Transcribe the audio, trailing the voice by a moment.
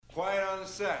Quiet on the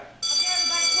set. Okay,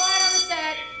 everybody, quiet on the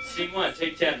set. Scene 1,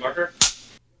 take 10, marker.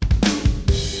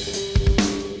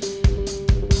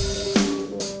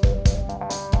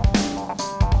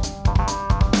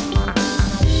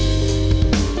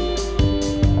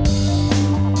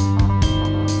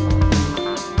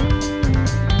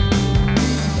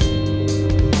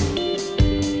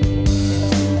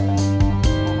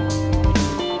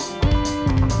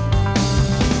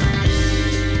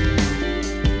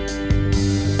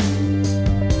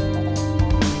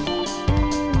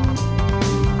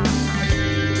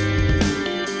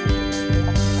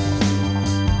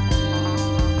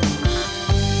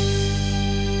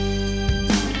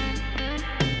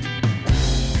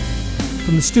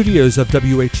 From the studios of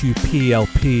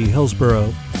WHUP-LP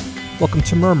Hillsborough, welcome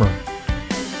to Murmur.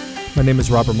 My name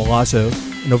is Robert Milazzo,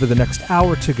 and over the next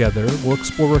hour together, we'll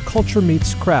explore where culture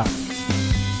meets craft.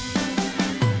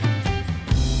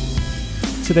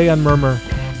 Today on Murmur,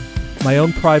 my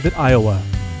own private Iowa,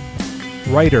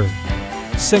 writer,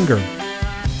 singer,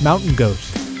 mountain goat,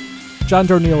 John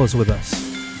Darnielle is with us.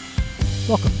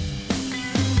 Welcome.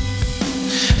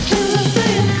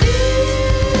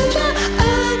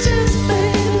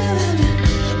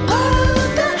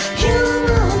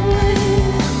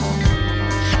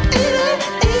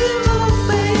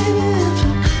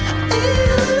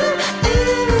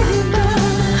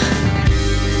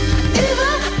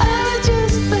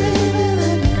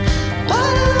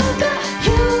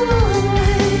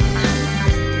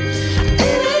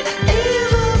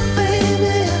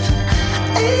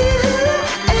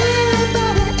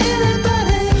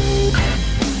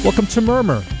 Welcome to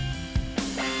Murmur.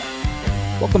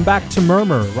 Welcome back to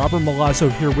Murmur. Robert Milazzo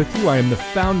here with you. I am the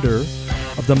founder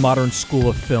of the Modern School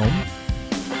of Film.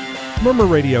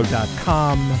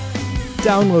 MurmurRadio.com.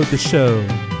 Download the show.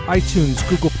 iTunes,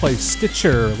 Google Play,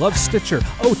 Stitcher. Love Stitcher.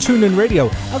 Oh, TuneIn Radio.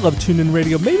 I love TuneIn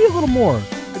Radio. Maybe a little more.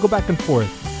 I go back and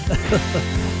forth.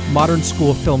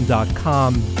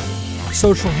 ModernSchoolOfFilm.com.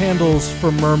 Social handles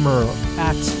for Murmur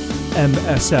at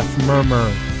MSF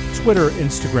Murmur. Twitter,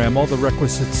 Instagram, all the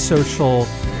requisite social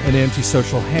and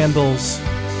anti-social handles.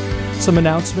 Some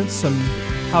announcements, some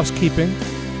housekeeping.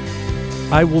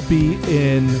 I will be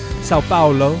in Sao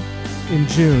Paulo in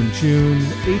June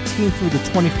 18th through the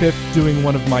 25th, doing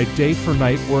one of my Day for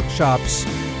Night workshops.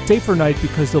 Day for Night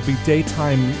because there'll be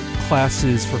daytime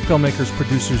classes for filmmakers,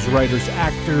 producers, writers,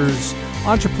 actors,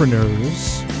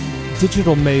 entrepreneurs,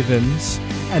 digital mavens,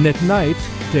 and at night,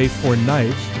 Day for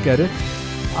Night, get it?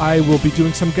 I will be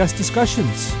doing some guest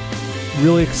discussions.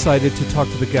 Really excited to talk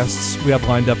to the guests we have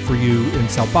lined up for you in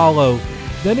Sao Paulo.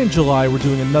 Then in July, we're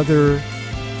doing another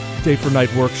Day for Night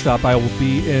workshop. I will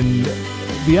be in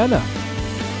Vienna,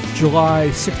 July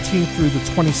 16th through the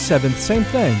 27th. Same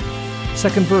thing.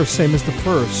 Second verse, same as the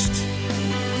first.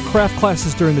 Craft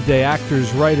classes during the day.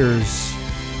 Actors, writers,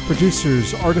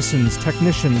 producers, artisans,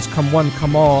 technicians, come one,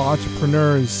 come all,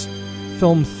 entrepreneurs,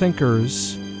 film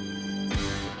thinkers.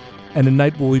 And at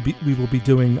night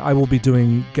I will be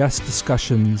doing guest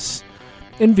discussions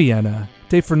in Vienna.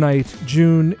 Day for Night,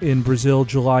 June in Brazil,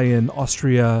 July in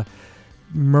Austria.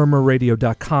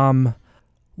 MurmurRadio.com.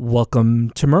 Welcome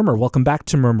to Murmur. Welcome back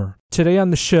to Murmur. Today on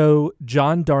the show,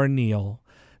 John Darnielle.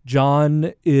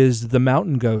 John is the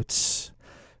Mountain Goats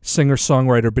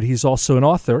singer-songwriter, but he's also an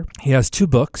author. He has 2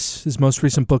 books. His most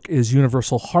recent book is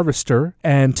Universal Harvester.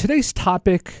 And today's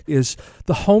topic is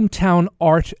the hometown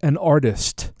art and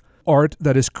artist. Art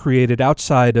that is created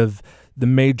outside of the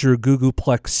major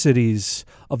Googleplex cities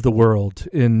of the world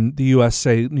in the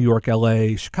USA, New York,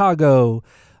 LA, Chicago,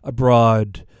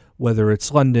 abroad, whether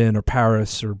it's London or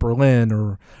Paris or Berlin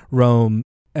or Rome,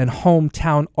 and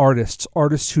hometown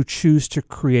artists who choose to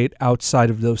create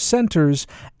outside of those centers,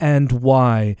 and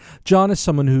why. John is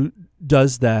someone who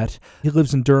does that. He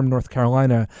lives in Durham, North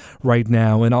Carolina right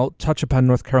now, and I'll touch upon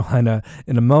North Carolina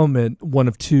in a moment. One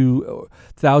of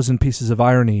 2,000 pieces of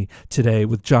irony today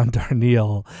with John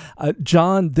Darnielle.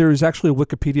 John, there's actually a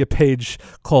Wikipedia page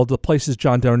called The Places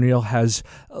John Darnielle Has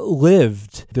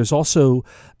Lived. There's also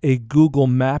a Google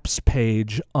Maps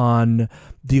page on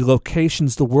the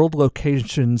locations, the world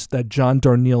locations that John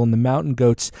Darnielle and the Mountain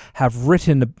Goats have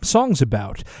written songs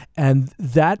about. And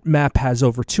that map has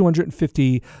over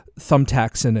 250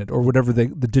 thumbtacks in it, or whatever the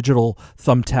digital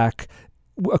thumbtack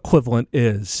equivalent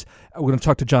is. We're going to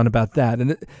talk to John about that.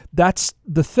 And that's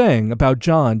the thing about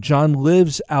John. John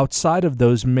lives outside of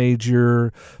those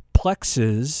major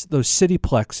plexes, those city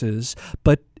plexes,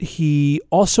 but he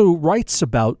also writes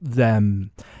about them.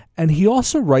 And he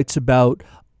also writes about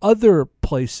other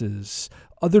places,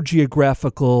 other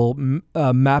geographical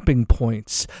mapping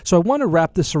points. So I want to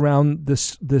wrap this around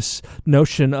this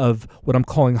notion of what I'm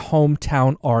calling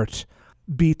hometown art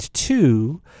beat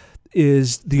two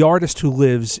is the artist who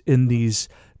lives in these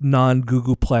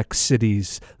non-Googleplex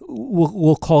cities.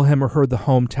 We'll call him or her the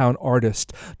hometown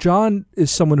artist. John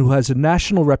is someone who has a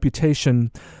national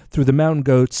reputation through the Mountain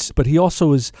Goats, but he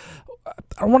also is,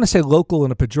 I don't want to say local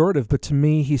in a pejorative, but to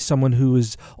me, he's someone who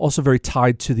is also very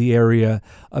tied to the area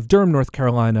of Durham, North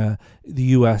Carolina, the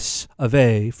U.S. of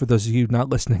A., for those of you not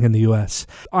listening in the U.S.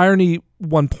 Irony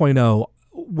 1.0,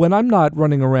 when I'm not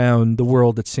running around the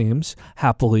world, it seems,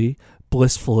 happily,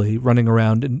 blissfully running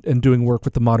around and doing work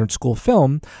with the Modern School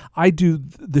Film, I do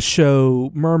the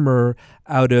show Murmur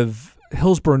out of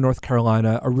Hillsborough, North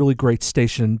Carolina, a really great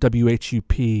station,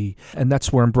 WHUP, and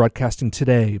that's where I'm broadcasting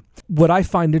today. What I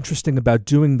find interesting about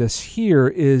doing this here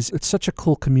is it's such a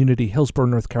cool community, Hillsborough,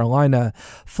 North Carolina,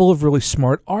 full of really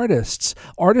smart artists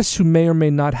who may or may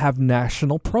not have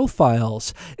national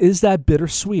profiles. Is that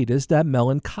bittersweet? Is that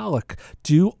melancholic?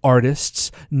 Do artists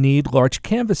need large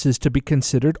canvases to be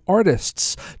considered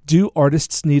artists? Do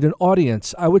artists need an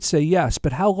audience? I would say yes,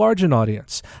 but how large an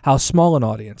audience? How small an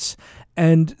audience?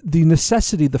 And the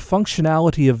necessity, the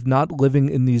functionality of not living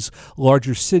in these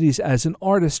larger cities as an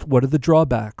artist, what are the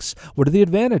drawbacks? What are the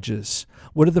advantages?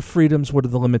 What are the freedoms? What are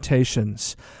the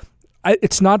limitations?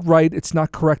 It's not right, it's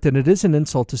not correct, and it is an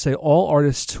insult to say all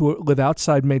artists who live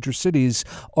outside major cities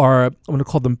are, I'm going to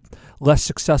call them less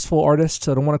successful artists.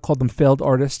 I don't want to call them failed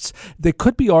artists. They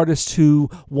could be artists who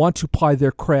want to apply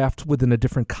their craft within a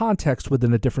different context,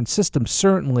 within a different system,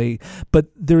 certainly, but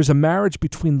there's a marriage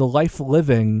between the life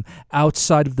living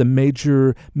outside of the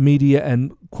major media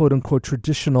and quote-unquote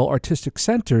traditional artistic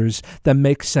centers that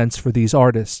makes sense for these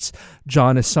artists.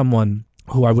 John is someone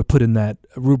who I would put in that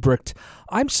rubric.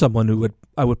 I'm someone who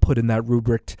I would put in that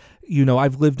rubric. You know,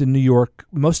 I've lived in New York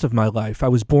most of my life. I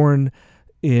was born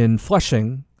in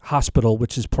Flushing Hospital,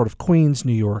 which is part of Queens,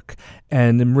 New York,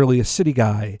 and I'm really a city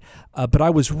guy. But I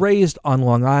was raised on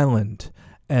Long Island,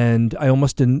 and I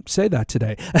almost didn't say that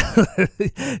today.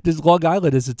 Long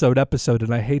Island is its own episode,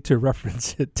 and I hate to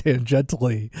reference it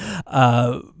tangentially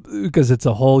because it's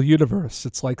a whole universe.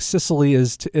 It's like Sicily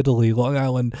is to Italy, Long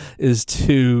Island is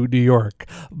to New York.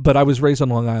 But I was raised on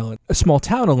Long Island, a small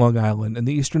town on Long Island, in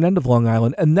the eastern end of Long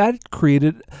Island, and that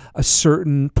created a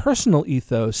certain personal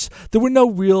ethos. There were no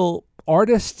real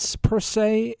artists per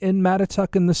se in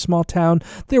Mattituck, in this small town.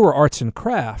 There were arts and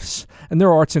crafts, and there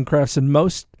are arts and crafts in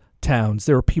most towns.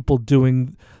 There are people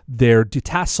doing their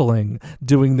detasseling,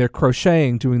 doing their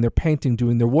crocheting, doing their painting,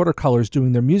 doing their watercolors,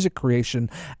 doing their music creation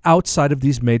outside of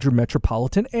these major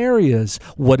metropolitan areas.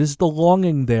 What is the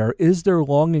longing there? Is there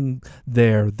longing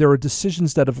there? There are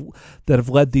decisions that have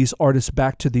led these artists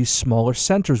back to these smaller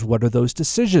centers. What are those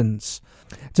decisions?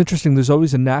 It's interesting. There's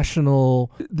always a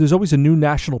new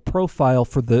national profile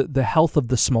for the health of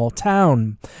the small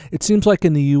town. It seems like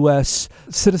in the U.S.,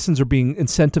 citizens are being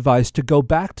incentivized to go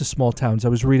back to small towns. I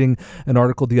was reading an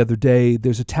article the other day.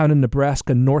 There's a town in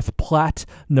Nebraska, North Platte,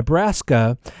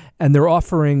 Nebraska, and they're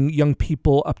offering young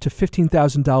people up to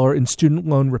 $15,000 in student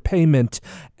loan repayment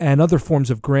and other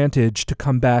forms of grantage to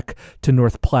come back to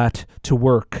North Platte to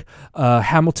work.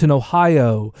 Hamilton,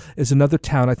 Ohio is another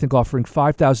town, I think, offering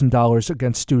 $5,000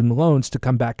 against student loans to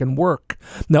come back and work.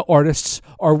 Now, artists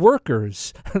are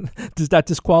workers. Does that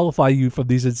disqualify you from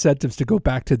these incentives to go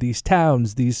back to these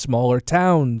towns, these smaller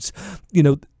towns? You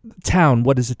know, town,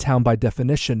 what is a town by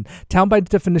definition? Town by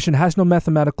definition has no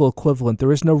mathematical equivalent.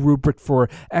 There is no rubric for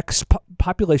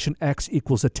population X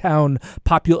equals a town,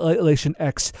 population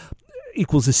X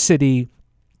equals a city.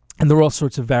 And there are all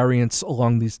sorts of variants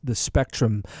along the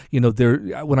spectrum. You know,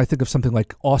 when I think of something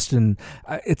like Austin,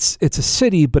 it's a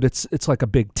city, but it's like a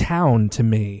big town to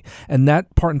me. And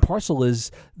that part and parcel is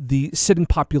the sitting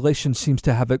population seems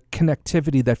to have a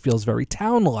connectivity that feels very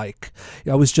town-like.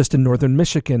 I was just in northern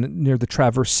Michigan near the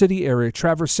Traverse City area.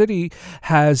 Traverse City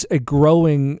has a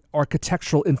growing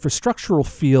architectural infrastructural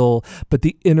feel, but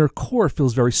the inner core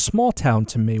feels very small town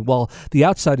to me, while the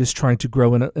outside is trying to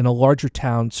grow in a larger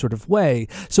town sort of way.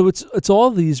 So it's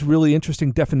all these really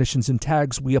interesting definitions and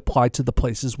tags we apply to the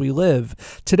places we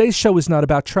live. Today's show is not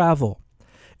about travel.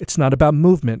 It's not about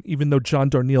movement, even though John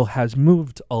Darnielle has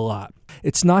moved a lot.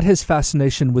 It's not his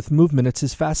fascination with movement, it's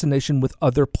his fascination with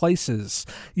other places.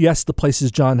 Yes, the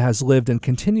places John has lived and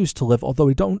continues to live, although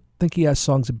I don't think he has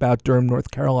songs about Durham,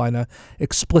 North Carolina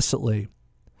explicitly.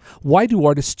 Why do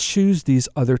artists choose these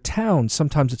other towns?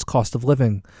 Sometimes it's cost of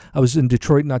living. I was in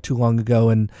Detroit not too long ago,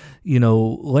 and,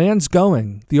 land's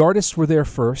going. The artists were there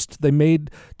first. They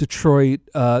made Detroit,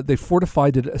 they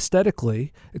fortified it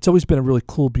aesthetically. It's always been a really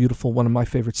cool, beautiful, one of my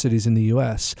favorite cities in the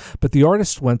U.S. But the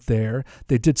artists went there.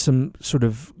 They did some sort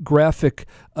of graphic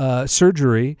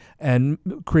surgery and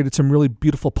created some really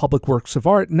beautiful public works of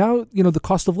art. Now, the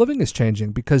cost of living is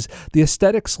changing because the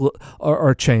aesthetics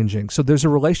are changing. So there's a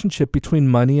relationship between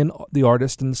money and the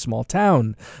artist in the small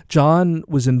town. John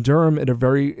was in Durham at a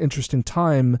very interesting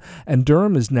time, and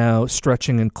Durham is now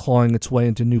stretching and clawing its way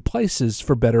into new places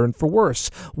for better and for worse.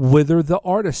 Whither the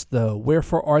artist, though?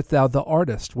 Wherefore art thou the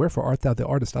artist? Wherefore art thou the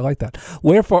artist? I like that.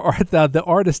 Wherefore art thou the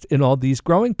artist in all these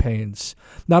growing pains?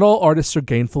 Not all artists are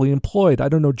gainfully employed. I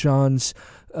don't know John's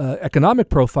economic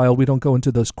profile. We don't go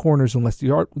into those corners unless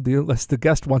the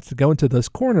guest wants to go into those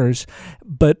corners.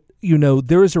 But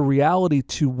there is a reality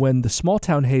to when the small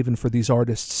town haven for these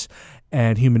artists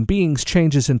and human beings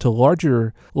changes into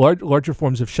larger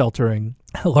forms of sheltering,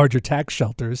 larger tax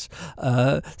shelters,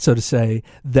 so to say,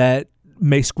 that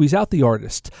may squeeze out the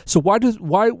artist. So why does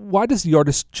the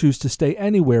artist choose to stay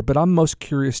anywhere? But I'm most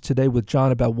curious today with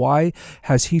John about why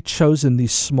has he chosen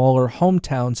these smaller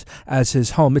hometowns as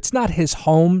his home. It's not his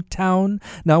hometown.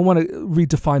 Now I want to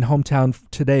redefine hometown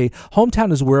today.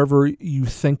 Hometown is wherever you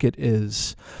think it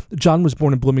is. John was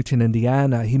born in Bloomington,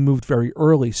 Indiana. He moved very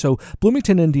early. So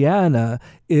Bloomington, Indiana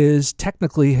is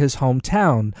technically his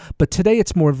hometown, but today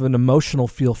it's more of an emotional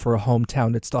feel for a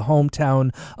hometown. It's the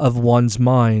hometown of one's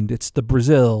mind. It's the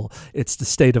Brazil. It's the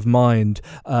state of mind.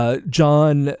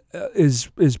 John is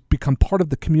become part of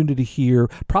the community here,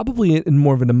 probably in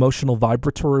more of an emotional,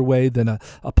 vibratory way than a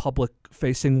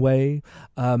public-facing way.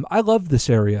 I love this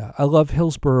area. I love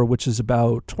Hillsborough, which is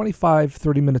about 25,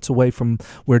 30 minutes away from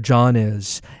where John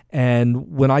is. And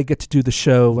when I get to do the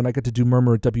show, when I get to do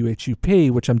Murmur at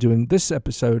WHUP, which I'm doing this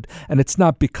episode, and it's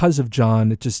not because of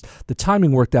John, it just, the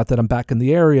timing worked out that I'm back in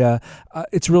the area,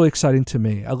 it's really exciting to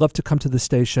me. I love to come to the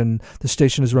station. The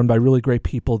station is run by really great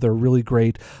people. They're really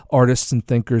great artists and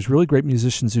thinkers, really great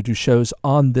musicians who do shows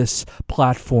on this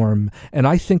platform. And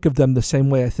I think of them the same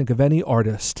way I think of any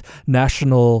artist,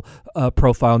 national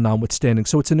profile notwithstanding.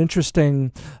 So it's an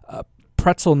interesting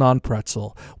pretzel,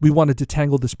 non-pretzel. We wanted to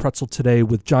tangle this pretzel today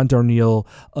with John Darnielle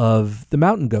of the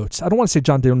Mountain Goats. I don't want to say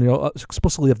John Darnielle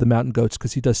explicitly of the Mountain Goats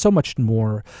because he does so much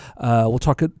more. We'll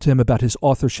talk to him about his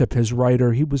authorship, his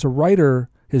writer. He was a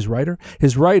writer. His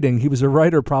writing. He was a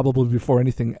writer probably before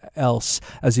anything else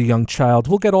as a young child.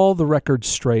 We'll get all the records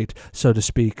straight, so to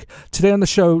speak. Today on the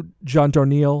show, John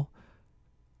Darnielle.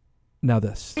 Now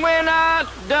this. When I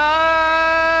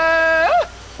die,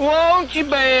 won't you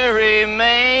bury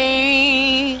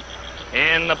me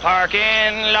in the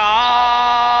parking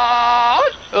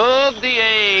lot of the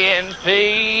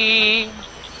A&P?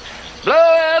 Blow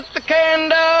out the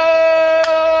candles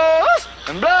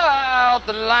and blow out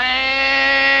the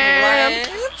lamps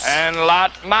and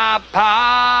light my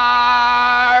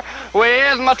pyre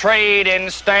with my trading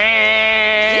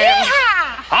stamp. Yeehaw!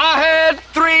 I had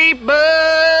 $3,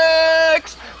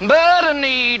 but I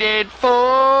needed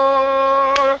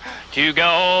 4 to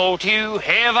go to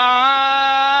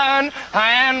heaven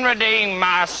and redeem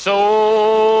my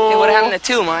soul. Hey, what happened to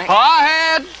 2, Mike? I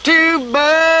had $2,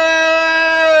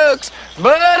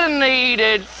 but I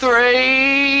needed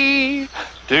 3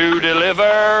 to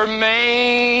deliver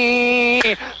me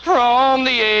from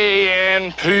the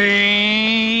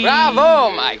A&P.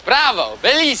 Bravo, Mike, bravo,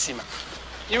 bellissima.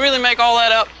 You really make all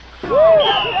that up?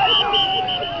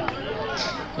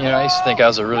 I used to think I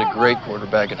was a really great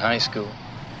quarterback in high school.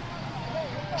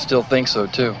 Still think so,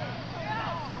 too.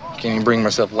 Can't even bring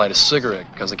myself to light a cigarette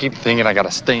because I keep thinking I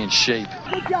gotta stay in shape.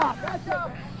 Good job.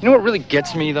 You know what really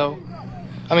gets me, though?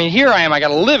 I mean, here I am, I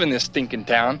gotta live in this stinking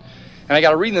town, and I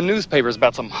gotta read in the newspapers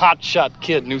about some hotshot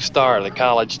kid, new star of the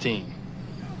college team.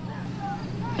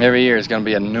 Every year is gonna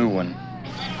be a new one.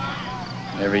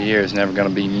 Every year is never gonna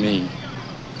be me.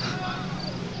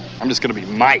 I'm just gonna be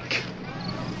Mike.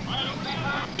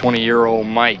 20-year-old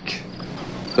Mike.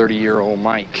 30-year-old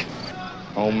Mike.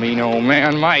 Oh, mean old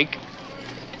man Mike.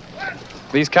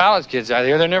 These college kids out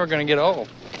here, they're never gonna get old.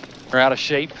 They're out of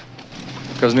shape.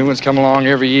 Because new ones come along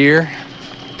every year.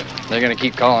 They're gonna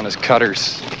keep calling us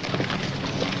cutters.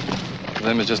 For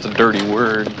them, it's just a dirty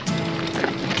word.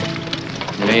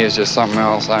 For me, it's just something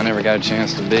else I never got a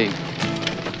chance to be.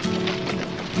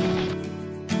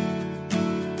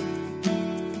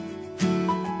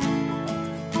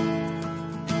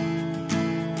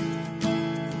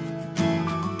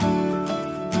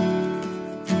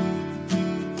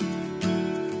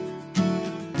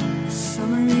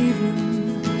 Summer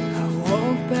evening, I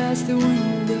walk past the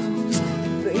window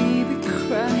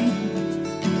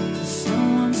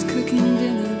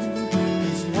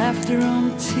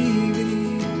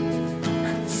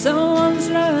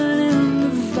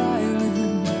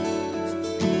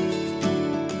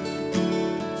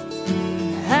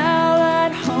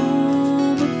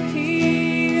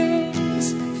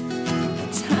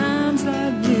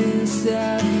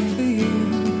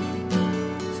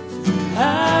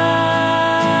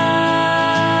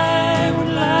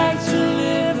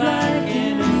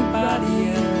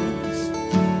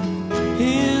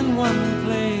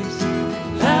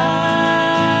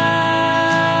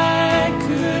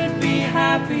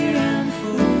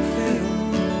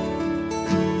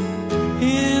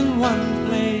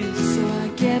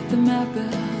map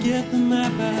out. Get the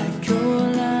map out. Draw a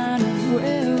line of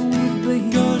where we've been.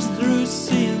 Goes through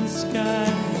sea and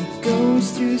sky.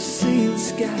 Goes through sea and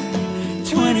sky.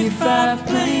 25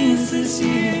 planes this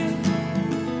year.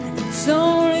 And it's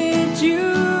only July.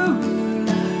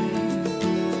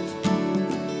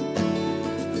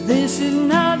 This is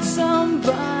not some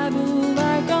Bible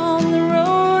like on the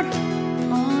road.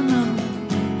 Oh no,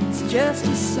 it's just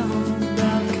a song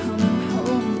about coming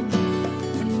home.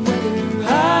 And whether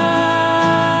I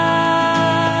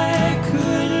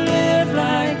could live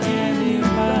like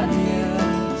anybody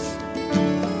else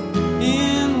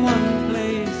in one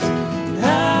place,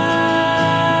 I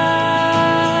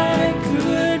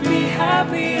could be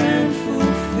happy and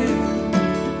fulfilled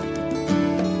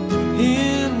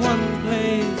in one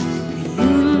place. You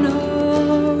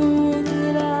know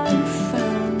that I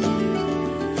found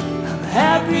I'm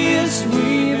happiest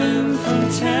weaving from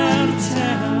town to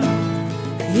town.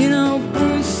 You know,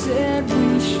 Bruce said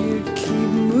we should keep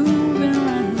moving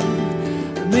around.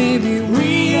 Maybe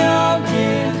we all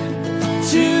get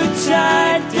too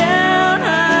tied down.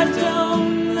 I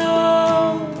don't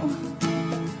know.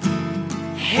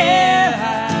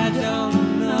 Yeah, I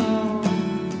don't know.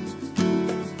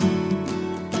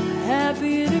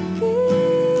 Happy to be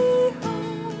home.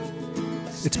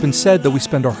 It's been said that we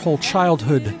spend our whole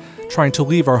childhood trying to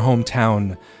leave our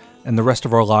hometown and the rest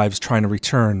of our lives trying to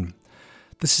return.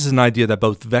 This is an idea that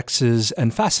both vexes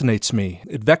and fascinates me.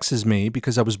 It vexes me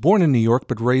because I was born in New York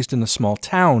but raised in a small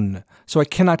town, so I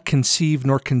cannot conceive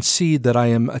nor concede that I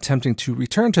am attempting to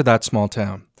return to that small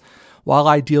town. While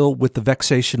I deal with the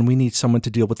vexation, we need someone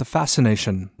to deal with the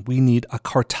fascination. We need a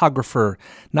cartographer.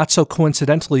 Not so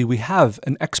coincidentally, we have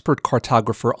an expert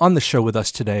cartographer on the show with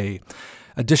us today.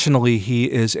 Additionally, he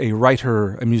is a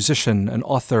writer, a musician, an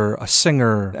author, a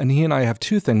singer, and he and I have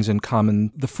two things in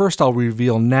common. The first I'll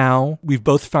reveal now. We've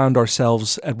both found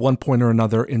ourselves at one point or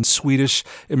another in Swedish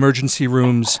emergency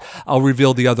rooms. I'll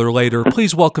reveal the other later.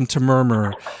 Please welcome to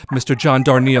Murmur, Mr. John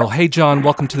Darnielle. Hey, John,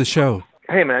 welcome to the show.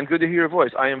 Hey, man, good to hear your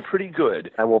voice. I am pretty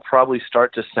good. I will probably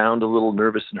start to sound a little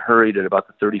nervous and hurried at about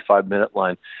the 35-minute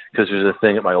line because there's a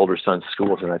thing at my older son's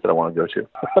school tonight that I want to go to.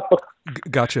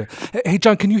 Gotcha. Hey,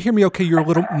 John, can you hear me okay? You're a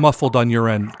little muffled on your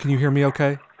end. Can you hear me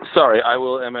okay? Sorry, I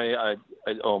will.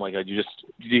 Oh, my God. Did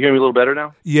you hear me a little better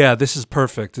now? Yeah, this is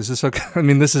perfect. Is this okay? I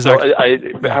mean, this is... So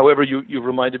however, you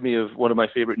reminded me of one of my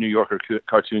favorite New Yorker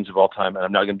cartoons of all time, and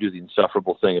I'm not going to do the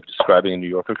insufferable thing of describing a New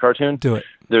Yorker cartoon. Do it.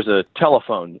 There's a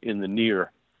telephone in the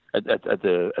at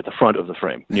the front of the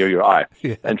frame, near your eye.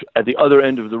 Yeah. And at the other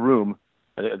end of the room,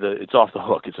 it's off the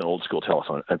hook. It's an old school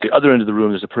telephone. At the other end of the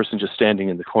room, there's a person just standing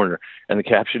in the corner, and the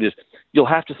caption is, "You'll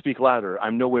have to speak louder.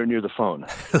 I'm nowhere near the phone."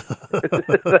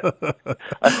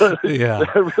 Yeah.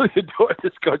 I really adore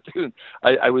this cartoon.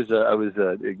 I was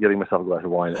getting myself a glass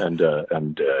of wine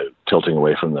and tilting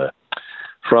away from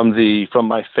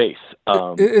my face.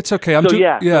 It's okay. So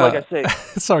like I say,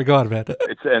 sorry, go on, man.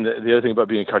 And the other thing about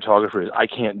being a cartographer is I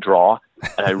can't draw,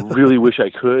 and I really wish I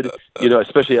could.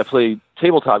 Especially I play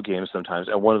tabletop games sometimes,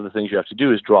 and one of the things you have to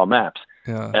do is draw maps.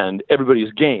 Yeah. And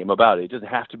everybody's game about it. It doesn't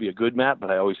have to be a good map, but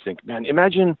I always think, man,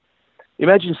 imagine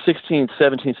 16th,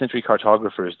 17th century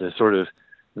cartographers, the sort of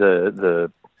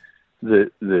the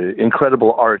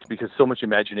incredible art, because so much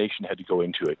imagination had to go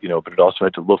into it, but it also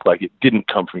had to look like it didn't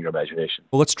come from your imagination.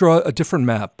 Well, let's draw a different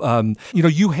map.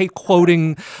 You hate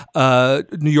quoting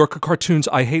New Yorker cartoons.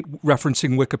 I hate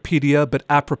referencing Wikipedia, but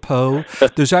apropos,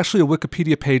 there's actually a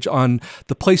Wikipedia page on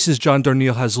the places John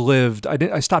Darnielle has lived.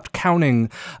 I stopped counting.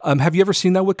 Have you ever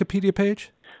seen that Wikipedia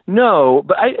page? No,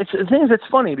 but the thing is, it's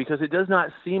funny because it does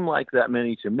not seem like that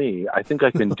many to me. I think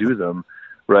I can do them.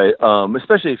 Right.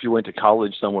 Especially if you went to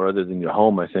college somewhere other than your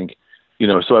home, I think,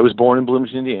 so I was born in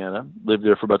Bloomington, Indiana, lived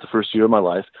there for about the first year of my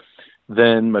life.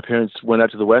 Then my parents went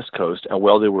out to the West Coast, and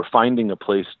while they were finding a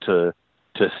place to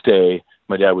stay,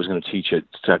 my dad was going to teach at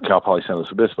Cal Poly San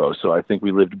Luis Obispo. So I think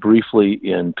we lived briefly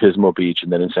in Pismo Beach and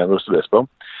then in San Luis Obispo.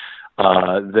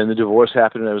 Then the divorce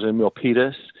happened, and I was in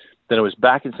Milpitas. Then I was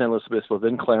back in San Luis Obispo,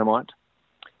 then Claremont,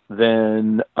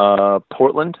 then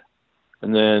Portland,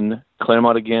 and then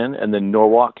Claremont again, and then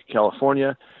Norwalk,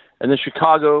 California, and then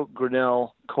Chicago,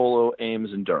 Grinnell, Colo,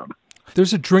 Ames, and Durham.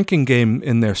 There's a drinking game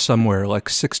in there somewhere, like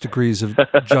 6 Degrees of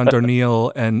John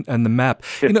Darnielle and the map.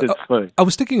 It's funny. I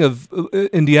was thinking of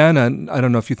Indiana, and I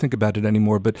don't know if you think about it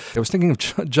anymore, but I was thinking of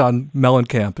John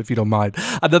Mellencamp, if you don't mind,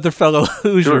 another fellow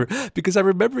Hoosier, Sure. Because I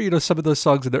remember, some of those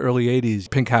songs in the early 80s,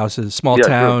 Pink Houses, Small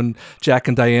Town, sure. Jack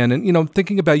and Diane, and,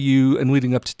 thinking about you and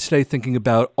leading up to today, thinking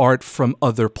about art from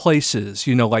other places,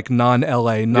 like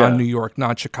non-LA, non-New York,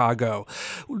 non-Chicago.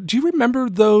 Do you remember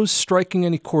those striking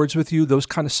any chords with you, those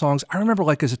kind of songs? I remember,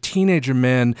 like, as a teenager,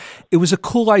 man, it was a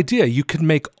cool idea. You could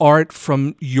make art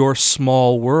from your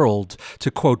small world,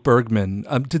 to quote Bergman.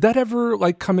 Did that ever,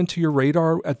 like, come into your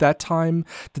radar at that time?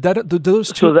 Did those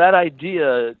two? So that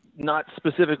idea, not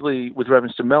specifically with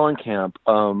reference to Mellencamp,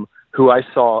 who I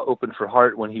saw open for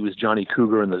Hart when he was Johnny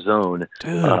Cougar in the Zone,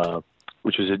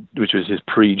 which was his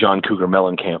pre-John Cougar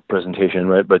Mellencamp presentation,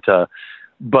 right? But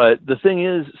the thing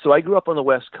is, so I grew up on the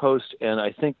West Coast, and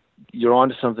I think you're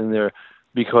onto something there,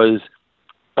 because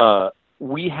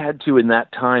we had to, in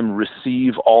that time,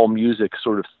 receive all music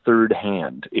sort of third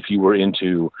hand. If you were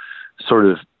into sort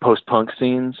of post-punk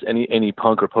scenes, any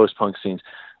punk or post-punk scenes,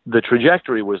 the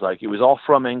trajectory was like, it was all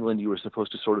from England. You were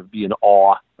supposed to sort of be in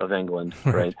awe of England,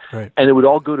 right? Right. And it would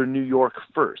all go to New York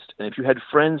first. And if you had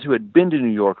friends who had been to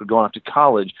New York or gone off to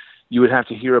college, you would have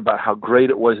to hear about how great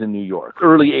it was in New York.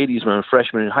 Early 80s, when I was a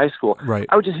freshman in high school, right.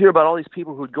 I would just hear about all these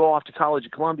people who would go off to college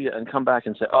at Columbia and come back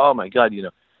and say, oh my God,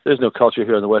 there's no culture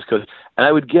here on the West Coast. And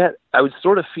I would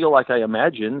sort of feel like I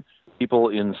imagine people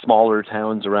in smaller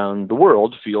towns around the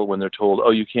world feel when they're told, oh,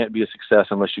 you can't be a success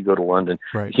unless you go to London.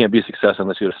 Right. You can't be a success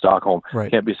unless you go to Stockholm. Right. You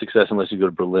can't be a success unless you go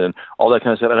to Berlin, all that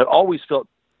kind of stuff. And I've always felt,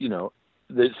 that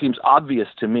it seems obvious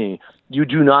to me, you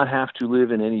do not have to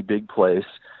live in any big place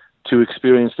to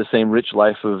experience the same rich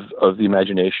life of the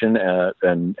imagination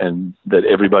and that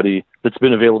everybody, that's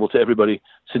been available to everybody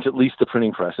since at least the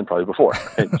printing press and probably before.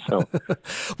 Right? So,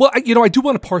 well, I do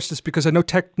want to parse this because I know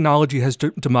technology has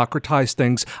democratized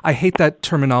things. I hate that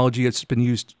terminology. It's been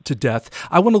used to death.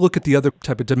 I want to look at the other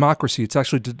type of democracy. It's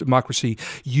actually the democracy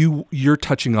you're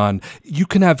touching on. You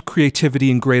can have creativity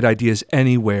and great ideas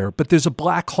anywhere, but there's a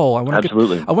black hole. I want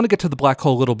to get to the black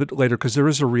hole a little bit later because there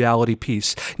is a reality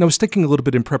piece. And I was thinking a little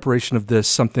bit in preparation of this,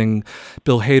 something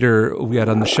Bill Hader we had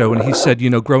on the show, and he said,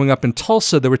 growing up in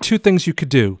Tulsa, there were two things you could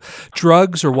do: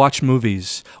 drugs or watch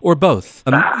movies, or both.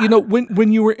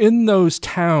 When you were in those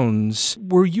towns,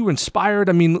 were you inspired?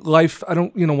 I mean, life, I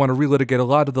don't, want to relitigate a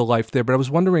lot of the life there, but I was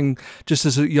wondering, just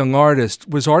as a young artist,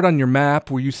 was art on your map?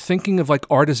 Were you thinking of like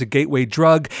art as a gateway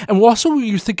drug? And also were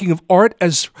you thinking of art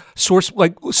as source,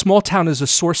 like small town as a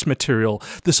source material?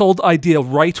 This old idea,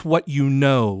 write what you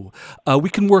know. We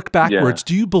can work backwards. Yeah.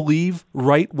 Do you believe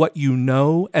write what you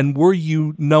know? And were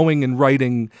you knowing and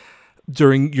writing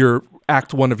during your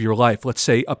act one of your life, let's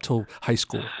say up till high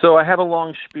school? So I have a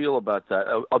long spiel about that.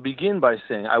 I'll begin by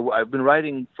saying I've been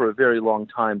writing for a very long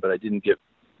time, but I didn't get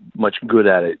much good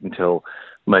at it until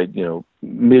my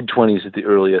mid-20s at the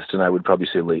earliest, and I would probably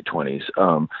say late 20s.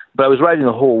 But I was writing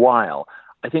a whole while.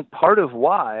 I think part of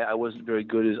why I wasn't very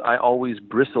good is I always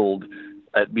bristled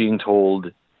at being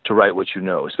told to write what you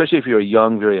know, especially if you're a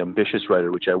young, very ambitious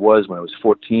writer, which I was when I was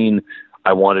 14.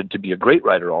 I wanted to be a great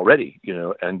writer already,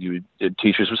 and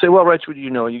teachers would say, well, write what you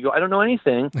know. And you go, I don't know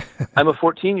anything. I'm a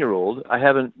 14-year-old. I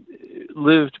haven't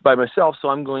lived by myself, so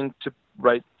I'm going to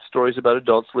write stories about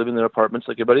adults living in their apartments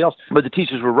like everybody else. But the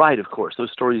teachers were right, of course.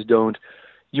 Those stories don't.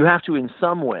 You have to, in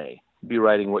some way, be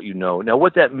writing what you know. Now,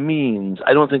 what that means,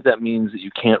 I don't think that means that you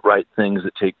can't write things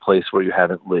that take place where you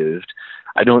haven't lived.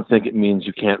 I don't think it means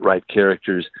you can't write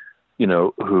characters,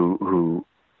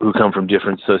 who come from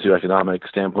different socioeconomic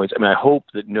standpoints. I mean, I hope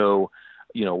that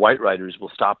white writers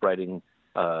will stop writing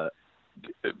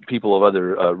people of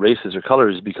other races or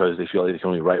colors because they feel like they can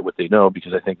only write what they know.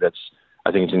 Because I think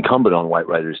it's incumbent on white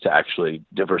writers to actually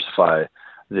diversify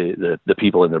the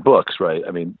people in their books, right?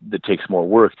 I mean, it takes more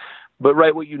work. But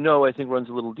write what you know, I think, runs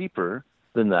a little deeper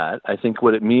than that. I think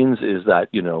what it means is that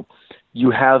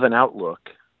you have an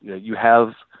outlook. You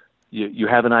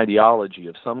have an ideology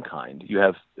of some kind. You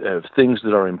have things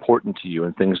that are important to you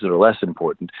and things that are less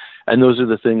important. And those are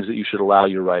the things that you should allow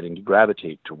your writing to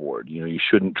gravitate toward. You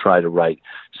shouldn't try to write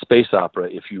space opera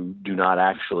if you do not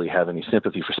actually have any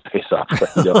sympathy for space opera.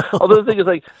 Although the thing is,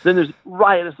 then there's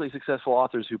riotously successful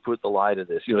authors who put the lie to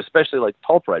this, especially like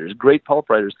pulp writers, great pulp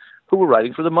writers who were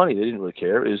writing for the money. They didn't really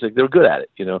care. It was like they were good at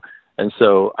it, And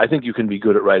so I think you can be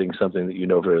good at writing something that you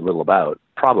know very little about,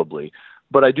 probably.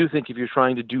 But I do think if you're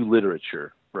trying to do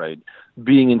literature, right,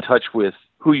 being in touch with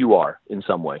who you are in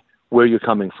some way, where you're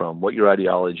coming from, what your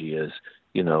ideology is,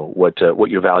 what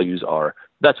your values are,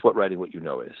 that's what writing what you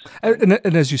know is.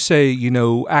 And as you say,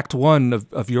 act one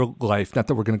of your life, not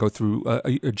that we're going to go through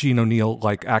a Gene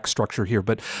O'Neill-like act structure here,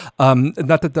 but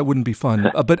not that wouldn't be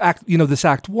fun. But this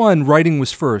act one, writing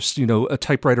was first, a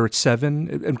typewriter at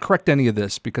 7, and correct any of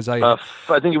this because I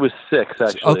think it was 6,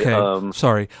 actually. Okay,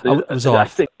 sorry, I was off. I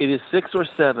think it is 6 or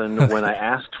 7 when I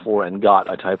asked for and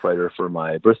got a typewriter for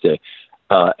my birthday,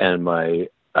 and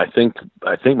I think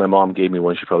my mom gave me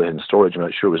one she probably had in storage. I'm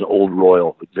not sure. It was an old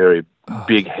Royal, very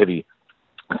big, heavy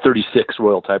 36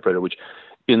 Royal typewriter, which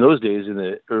in those days, in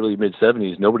the early mid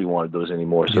 '70s, nobody wanted those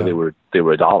anymore, so they were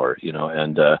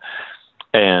 $1,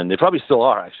 and they probably still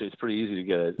are. Actually, it's pretty easy to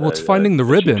get. It's finding the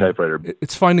ribbon. Typewriter.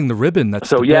 It's finding the ribbon. That's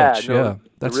so the yeah, bitch. no, Yeah,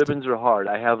 that's the ribbons are hard.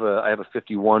 I have a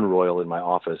 51 Royal in my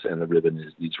office, and the ribbon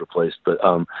needs replaced. But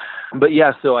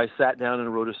yeah, so I sat down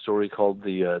and wrote a story called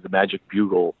the Magic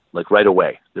Bugle, like right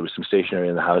away. There was some stationery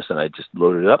in the house, and I just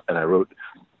loaded it up, and I wrote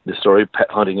the story,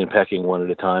 hunting and pecking one at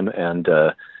a time, and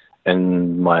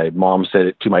my mom said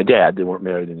it to my dad. They weren't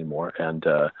married anymore, and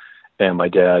my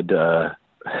dad.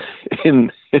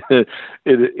 In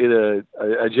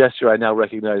a gesture I now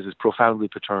recognize as profoundly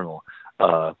paternal,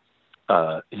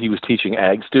 he was teaching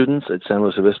ag students at San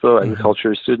Luis Obispo,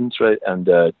 agriculture students, right, and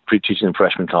teaching them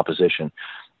freshman composition.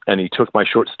 And he took my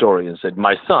short story and said,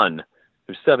 "My son,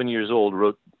 who's 7 years old,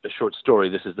 wrote a short story.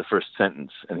 This is the first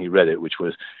sentence." And he read it, which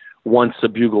was, "Once a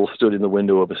bugle stood in the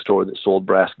window of a store that sold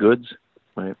brass goods."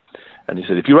 Right? And he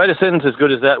said, "If you write a sentence as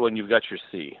good as that one, you've got your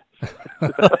C."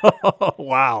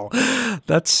 Wow,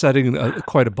 that's setting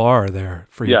quite a bar there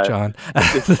for you, John.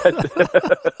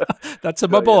 That's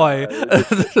my boy.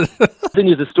 The thing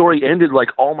is, the story ended like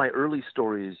all my early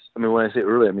stories. I mean, when I say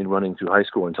early, I mean running through high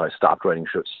school until I stopped writing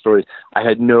short stories. I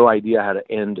had no idea how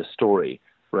to end a story,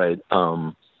 right?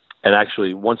 And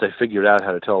actually, once I figured out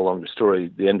how to tell a longer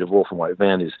story, the end of Wolf and White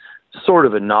Van is sort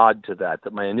of a nod to that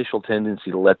my initial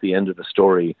tendency to let the end of the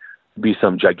story be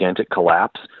some gigantic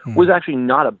collapse was actually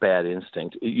not a bad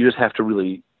instinct. You just have to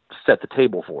really set the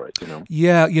table for it,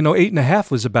 Yeah, 8.5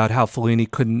 was about how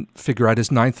Fellini couldn't figure out his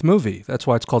 9th movie. That's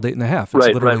why it's called 8.5.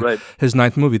 It's literally his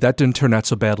 9th movie. That didn't turn out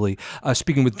so badly.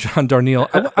 Speaking with John Darnielle,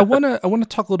 I want to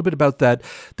talk a little bit about that.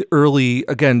 The early,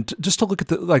 again, just to look at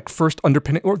the first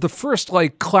underpinning or the first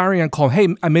clarion call.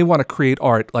 Hey, I may want to create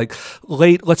art. Let's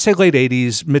say late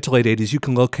 80s, mid to late 80s. You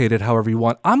can locate it however you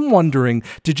want. I'm wondering,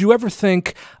 did you ever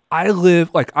think? I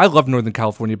love Northern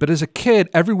California, but as a kid,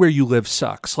 everywhere you live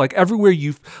sucks. Like everywhere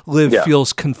you live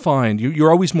feels confined. You're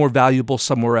always more valuable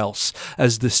somewhere else,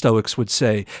 as the Stoics would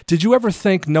say. Did you ever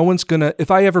think no one's gonna?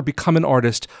 If I ever become an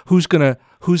artist, who's gonna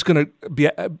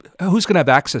have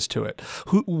access to it?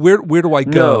 Where do I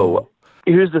go? No.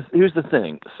 Here's the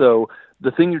thing. So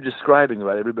the thing you're describing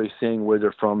about everybody saying where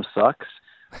they're from sucks.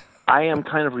 I am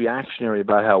kind of reactionary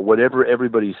about how whatever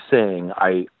everybody's saying,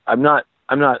 I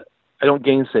don't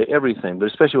gainsay everything, but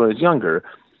especially when I was younger,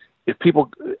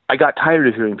 I got tired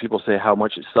of hearing people say how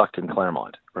much it sucked in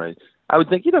Claremont, right? I would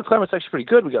think, Claremont's actually pretty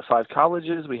good. We got 5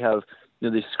 colleges. We have,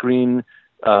 they screen,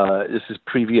 this is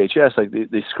pre-VHS,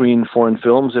 they screen foreign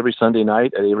films every Sunday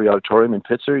night at Avery Auditorium in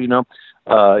Pitzer,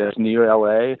 it's near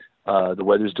LA. The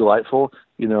weather's delightful,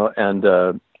 and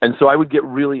so I would get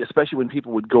really, especially when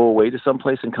people would go away to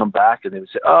someplace and come back and they would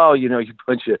say, "Oh, you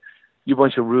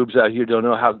bunch of rubes out here don't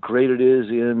know how great it is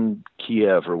in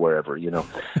Kiev or wherever,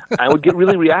 I would get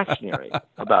really reactionary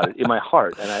about it in my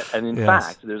heart. And in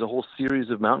fact, there's a whole series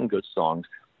of Mountain Goats songs,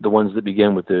 the ones that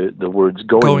begin with the words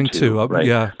going to, right?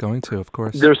 Yeah, going to, of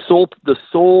course. The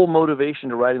sole motivation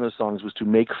to writing those songs was to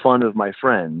make fun of my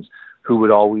friends who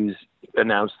would always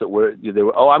announce that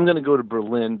I'm going to go to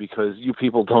Berlin because you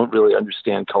people don't really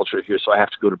understand culture here, so I have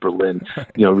to go to Berlin,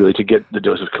 really to get the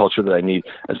dose of culture that I need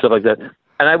and stuff like that.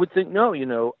 And I would think, no,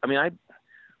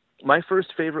 my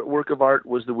first favorite work of art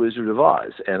was The Wizard of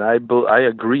Oz, and I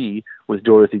agree with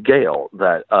Dorothy Gale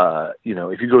that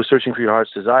if you go searching for your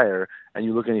heart's desire and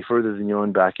you look any further than your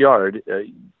own backyard,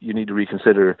 you need to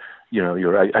reconsider.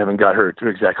 I haven't got her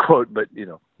exact quote, but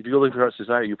if you go looking for your heart's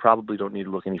desire, you probably don't need to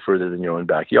look any further than your own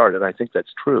backyard, and I think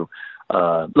that's true.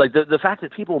 The fact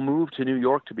that people move to New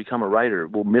York to become a writer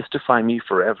will mystify me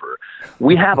forever.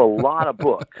 We have a lot of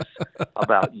books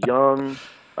about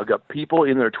people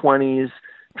in their 20s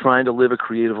trying to live a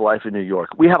creative life in New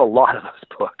York. We have a lot of those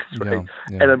books, right?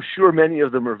 Yeah. And I'm sure many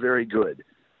of them are very good.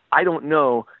 I don't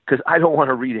know because I don't want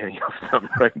to read any of them,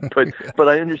 right? But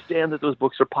I understand that those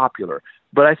books are popular.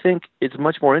 But I think it's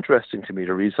much more interesting to me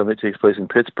to read something that takes place in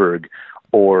Pittsburgh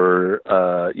or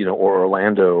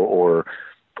Orlando or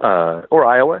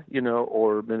Iowa,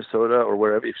 or Minnesota or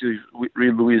wherever. If you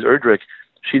read Louise Erdrich,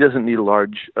 she doesn't need a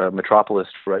large metropolis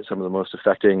to write some of the most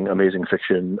affecting, amazing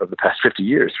fiction of the past 50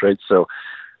 years, right? So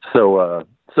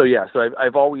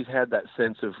I've always had that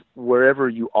sense of wherever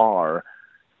you are,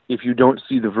 if you don't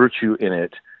see the virtue in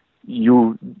it,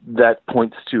 that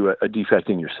points to a defect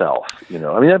in yourself.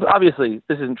 Obviously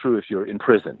this isn't true if you're in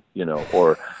prison,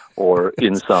 or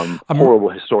in some horrible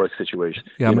historic situation.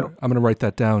 Yeah, I'm going to write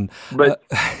that down. But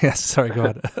yes, sorry, go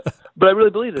ahead. But I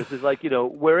really believe this is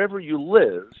wherever you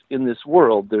live in this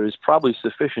world, there is probably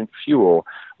sufficient fuel.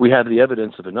 We have the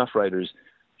evidence of enough writers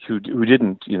who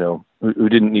didn't, who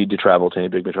didn't need to travel to any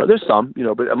big metro. There's some,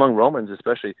 but among Romans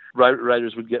especially,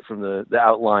 writers would get from the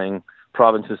outlying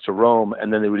provinces to Rome,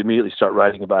 and then they would immediately start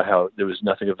writing about how there was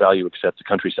nothing of value except the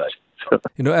countryside.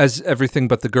 As Everything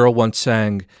But the Girl once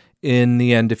sang, in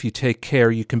the end, if you take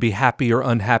care, you can be happy or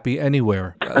unhappy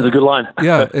anywhere. That's a good line.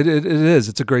 Yeah, it is.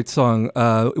 It's a great song.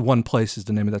 One Place is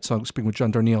the name of that song, speaking with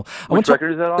John Darnielle. Which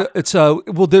record is that on? It's,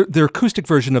 their acoustic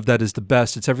version of that is the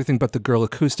best. It's Everything But the Girl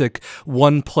acoustic.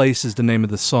 One Place is the name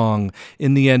of the song.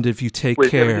 In the end, if you take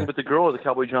care. Everything But the Girl or the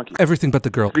Cowboy Junkies? Everything But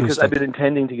the Girl acoustic. Because I've been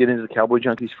intending to get into the Cowboy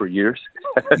Junkies for years.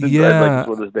 Yeah. I'd like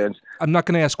one of those bands. I'm not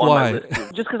going to ask why.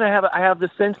 Just because I have the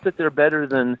sense that they're better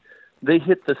than... They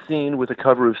hit the scene with a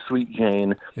cover of Sweet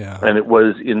Jane, and it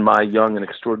was, in my young and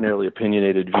extraordinarily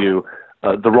opinionated view,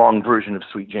 the wrong version of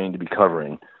Sweet Jane to be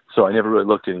covering. So I never really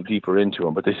looked any deeper into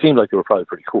them, but they seemed like they were probably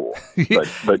pretty cool.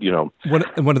 But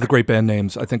one of the great band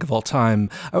names I think of all time.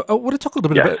 I want to talk a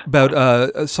little bit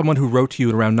about someone who wrote to you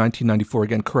around 1994.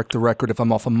 Again, correct the record if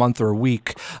I'm off a month or a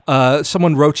week.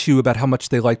 Someone wrote to you about how much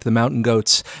they liked the Mountain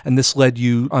Goats, and this led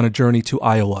you on a journey to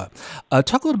Iowa.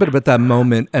 Talk a little bit about that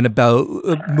moment and about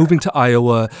moving to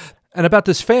Iowa. And about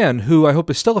this fan, who I hope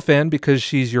is still a fan because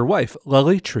she's your wife,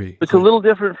 Lalitri. It's a little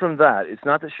different from that. It's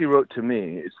not that she wrote to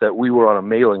me. It's that we were on a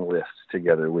mailing list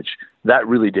together, which that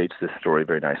really dates this story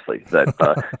very nicely. That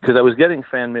because I was getting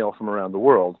fan mail from around the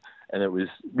world, and it was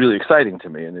really exciting to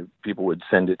me. And people would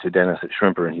send it to Dennis at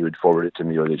Shrimper, and he would forward it to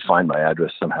me, or they'd find my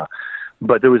address somehow.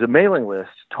 But there was a mailing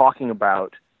list talking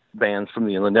about bands from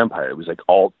the Inland Empire. It was like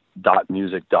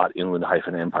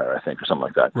alt.music.inland-empire, I think, or something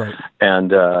like that. Right.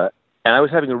 And I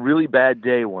was having a really bad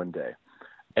day one day,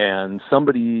 and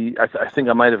somebody, I think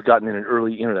I might have gotten in an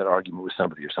early internet argument with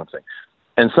somebody or something,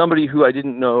 and somebody who I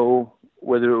didn't know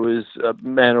whether it was a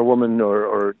man or woman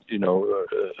or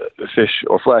fish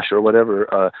or flesh or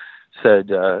whatever, said,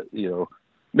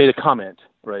 made a comment,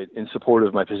 right, in support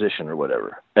of my position or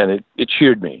whatever, and it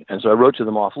cheered me. And so I wrote to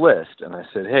them off list, and I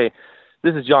said, hey,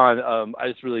 this is John.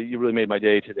 You really made my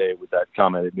day today with that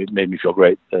comment. It made me feel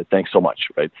great. Thanks so much,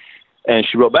 right? And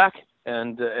she wrote back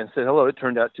and said hello. It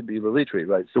turned out to be Lalitri,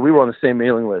 right? So we were on the same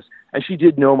mailing list, and she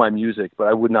did know my music, but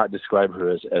I would not describe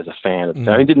her as a fan at the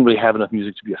time. I didn't really have enough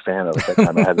music to be a fan of at that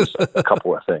time. I had a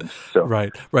couple of things. So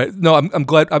right. No, I'm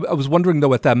glad. I was wondering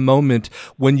though, at that moment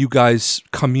when you guys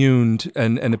communed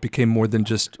and it became more than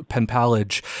just pen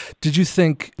pallage, did you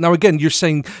think? Now again, you're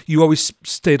saying you always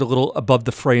stayed a little above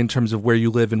the fray in terms of where you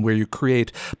live and where you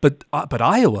create, but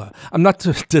Iowa. I'm not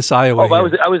to diss Iowa. I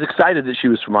was excited that she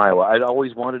was from Iowa. I'd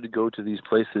always wanted to go to these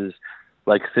places,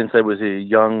 like since I was a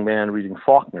young man reading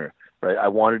Faulkner, right? I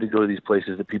wanted to go to these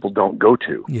places that people don't go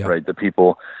to, right? The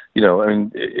people, those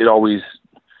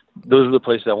are the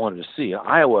places I wanted to see. In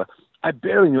Iowa, I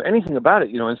barely knew anything about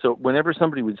it, and so whenever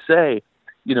somebody would say,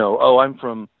 oh, I'm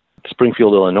from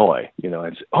Springfield, Illinois,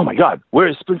 I'd say, oh my God, where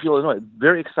is Springfield, Illinois?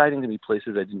 Very exciting to me,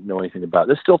 places I didn't know anything about.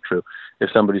 That's still true. If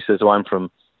somebody says, oh, I'm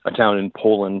from a town in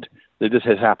Poland, this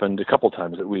has happened a couple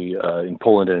times that we, in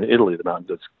Poland and in Italy, the Mountain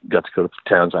Goats got to go to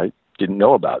towns I didn't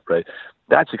know about, right?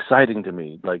 That's exciting to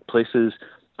me. Like places,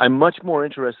 I'm much more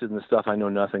interested in the stuff I know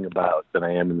nothing about than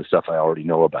I am in the stuff I already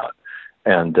know about.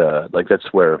 And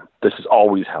this is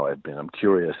always how I've been. I'm a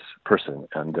curious person.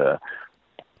 And so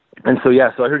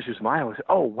I heard she was from Iowa. I said,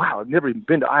 oh, wow, I've never even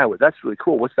been to Iowa. That's really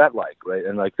cool. What's that like, right?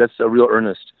 And that's a real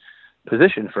earnest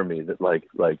position for me that like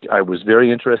I was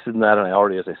very interested in that. And I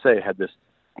already, as I say, had this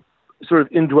sort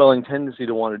of indwelling tendency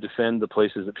to want to defend the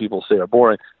places that people say are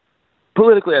boring.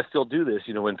 Politically, I still do this,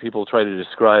 when people try to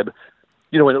describe,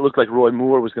 when it looked like Roy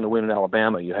Moore was going to win in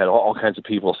Alabama, you had all kinds of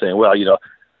people saying, well,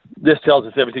 this tells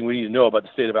us everything we need to know about the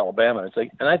state of Alabama. It's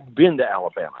like, and I've been to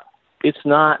Alabama. It's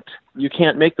not, you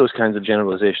can't make those kinds of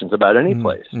generalizations about any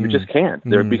place. You just can't.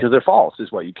 Because they're false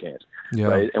is why you can't. Yeah.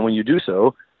 Right? And when you do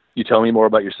so, you tell me more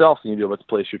about yourself than you do about the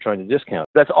place you're trying to discount.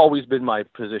 That's always been my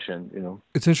position,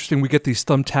 It's interesting. We get these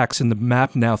thumbtacks in the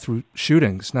map now through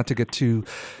shootings, not to get too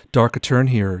dark a turn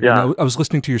here. Yeah. I was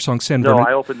listening to your song, San Bernardino. No,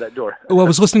 I opened that door. Well, I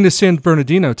was listening to San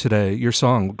Bernardino today, your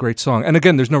song, great song. And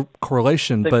again, there's no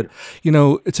correlation, but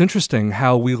it's interesting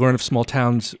how we learn of small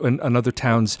towns and other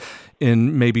towns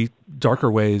in maybe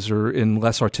darker ways or in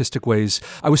less artistic ways.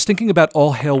 I was thinking about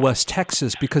All Hail West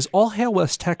Texas, because All Hail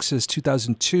West Texas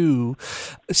 2002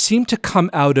 seemed to come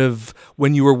out of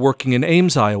when you were working in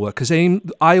Ames, Iowa, because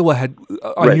Iowa had,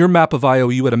 on your map of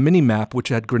Iowa, you had a mini map which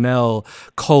had Grinnell,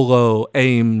 Colo,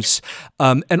 Ames,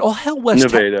 and All Hail West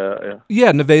Nevada.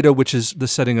 Nevada, which is the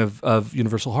setting of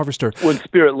Universal Harvester. Well, in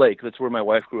Spirit Lake, that's where my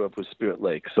wife grew up, was Spirit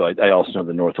Lake, so I also know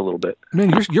the North a little bit.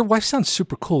 Man, your wife sounds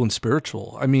super cool and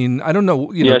spiritual. I mean, I don't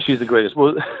know. Yeah, she's the greatest.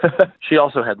 Well, she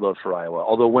also had love for Iowa.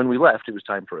 Although when we left, it was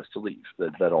time for us to leave.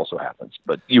 That also happens.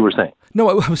 But you were saying? No,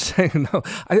 I was saying no.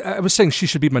 I was saying she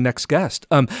should be my next guest.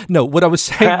 No, what I was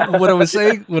saying, what I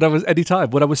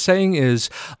was saying is,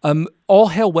 All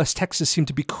Hail West Texas seemed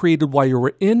to be created while you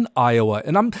were in Iowa,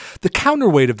 and the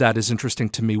counterweight of that is interesting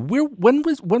to me. When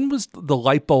was the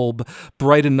light bulb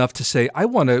bright enough to say, I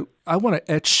want to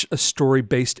etch a story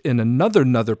based in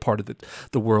another part of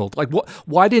the world? Like,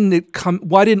 why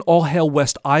didn't All Hail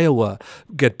West Iowa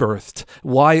get birthed?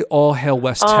 Why All Hail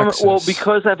West Texas? Well,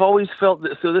 because I've always felt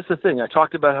that. So this is the thing. I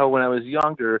talked about how when I was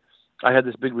younger, I had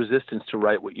this big resistance to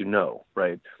write what you know,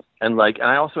 right? And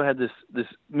I also had this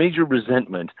major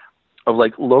resentment of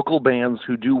local bands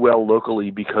who do well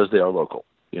locally because they are local.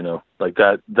 You know,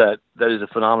 that is a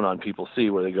phenomenon people see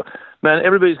where they go, man,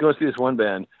 everybody's going to see this one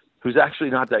band who's actually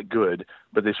not that good,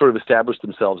 but they sort of established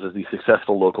themselves as the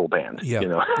successful local band. Yeah. You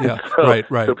know? Yeah. So,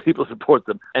 right. So people support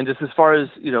them. And just as far as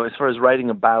writing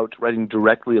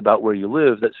directly about where you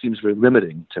live, that seems very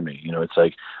limiting to me. You know, it's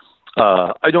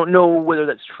I don't know whether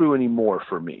that's true anymore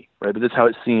for me, right? But that's how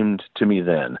it seemed to me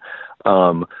then.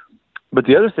 But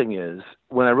the other thing is,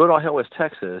 when I wrote All Hail West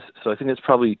Texas, so I think it's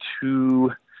probably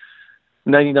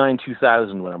 1999,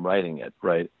 2000 when I'm writing it,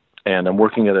 right? And I'm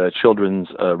working at a children's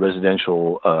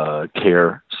residential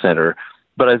care center.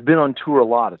 But I've been on tour a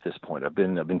lot at this point. I've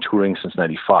been touring since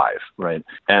 '95, right?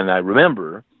 And I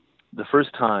remember the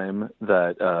first time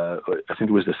that I think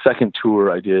it was the second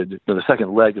tour I did, the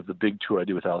second leg of the big tour I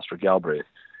did with Alistair Galbraith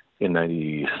in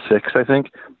 '96, I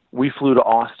think. We flew to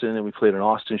Austin and we played an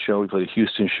Austin show. We played a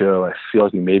Houston show. I feel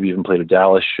like we maybe even played a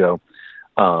Dallas show.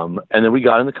 And then we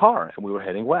got in the car and we were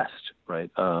heading west, right?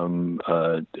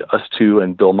 Us two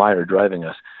and Bill Meyer driving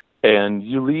us. And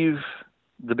you leave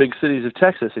the big cities of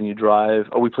Texas and you drive.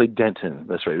 Oh, we played Denton.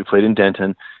 That's right. We played in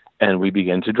Denton and we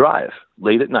began to drive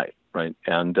late at night, right?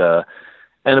 And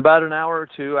about an hour or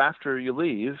two after you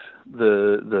leave,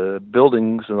 the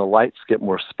buildings and the lights get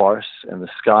more sparse and the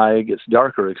sky gets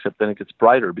darker, except then it gets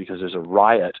brighter because there's a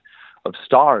riot of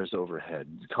stars overhead,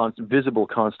 visible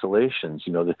constellations,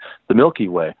 you know, the Milky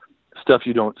Way, stuff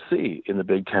you don't see in the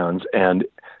big towns. And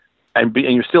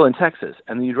you're still in Texas.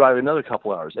 And then you drive another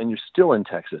couple hours and you're still in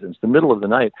Texas. And it's the middle of the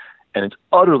night and it's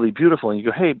utterly beautiful. And you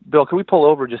go, hey, Bill, can we pull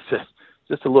over just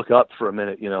to look up for a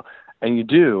minute, you know? And you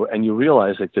do, and you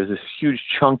realize there's this huge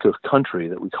chunk of country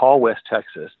that we call West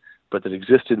Texas, but that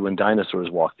existed when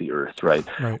dinosaurs walked the earth, right?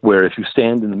 Where if you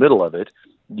stand in the middle of it,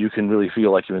 you can really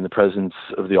feel like you're in the presence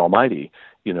of the Almighty,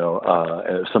 you know,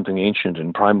 something ancient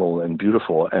and primal and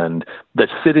beautiful, and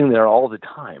that's sitting there all the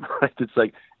time, right? It's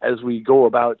like as we go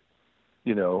about,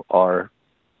 you know, our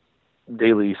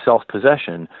daily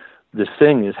self-possession, this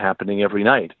thing is happening every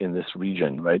night in this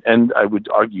region, right? And I would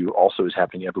argue also is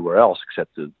happening everywhere else,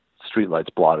 except the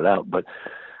streetlights blotted out. But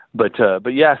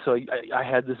yeah, so I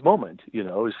had this moment, you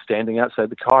know, I was standing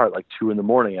outside the car at 2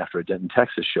 a.m. after a Denton,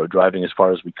 Texas show, driving as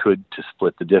far as we could to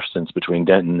split the distance between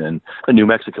Denton and a New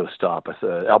Mexico stop,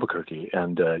 Albuquerque.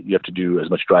 And you have to do as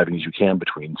much driving as you can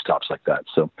between stops like that.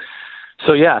 So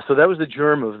yeah, so that was the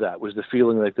germ of that, was the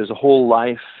feeling like there's a whole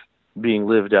life being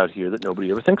lived out here that nobody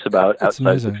ever thinks about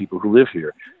outside of the people who live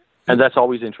here. And that's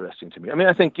always interesting to me. I mean,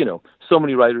 I think, you know, so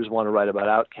many writers want to write about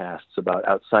outcasts, about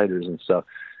outsiders and stuff,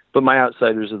 but my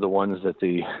outsiders are the ones that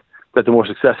the more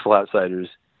successful outsiders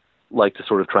like to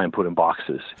sort of try and put in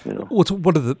boxes, you know. Well,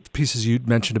 one of the pieces you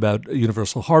mentioned about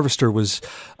Universal Harvester was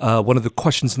one of the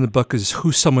questions in the book is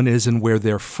who someone is and where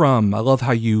they're from. I love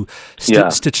how you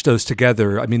stitch those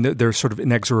together. I mean, they're sort of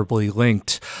inexorably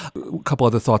linked. A couple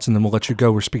other thoughts, and then we'll let you go.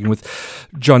 We're speaking with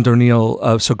John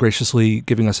Darnielle, so graciously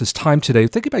giving us his time today.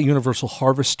 Think about Universal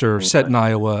Harvester, set in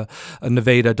Iowa,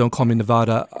 Nevada, don't call me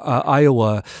Nevada,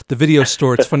 Iowa. The video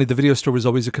store, it's funny, the video store was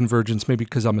always a convergence, maybe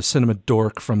because I'm a cinema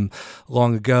dork from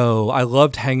long ago. I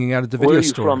loved hanging out at the video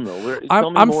store. Where are you from, though? Tell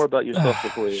me more about yourself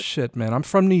before you... Shit, man. I'm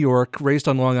from New York, raised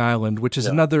on Long Island, which is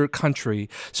another country.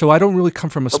 So I don't really come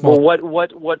from a small... Well,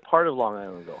 what part of Long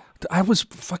Island, though? I was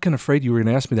fucking afraid you were going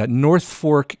to ask me that. North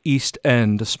Fork, East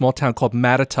End, a small town called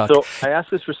Mattituck. So I asked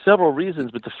this for several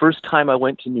reasons, but the first time I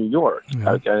went to New York,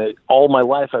 all my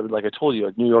life, like I told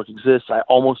you, New York exists. I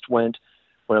almost went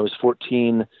when I was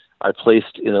 14. I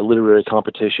placed in a literary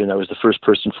competition. I was the first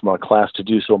person from our class to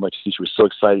do so. My teacher was so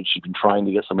excited. She'd been trying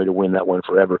to get somebody to win that one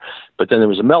forever. But then there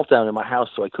was a meltdown in my house,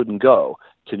 so I couldn't go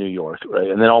to New York, right?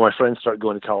 And then all my friends started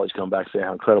going to college, come back, say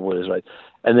how incredible it is, right?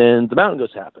 And then the Mountain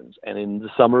Goats happens. And in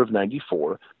the summer of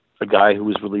 '94, a guy who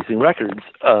was releasing records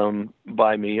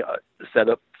by me set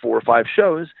up 4 or 5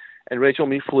 shows, and Rachel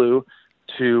and me flew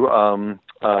to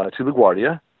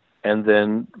LaGuardia and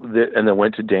then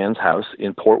went to Dan's house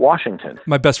in Port Washington.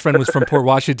 My best friend was from Port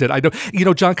Washington. I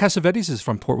know, John Cassavetes is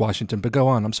from Port Washington, but go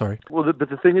on. I'm sorry. Well, but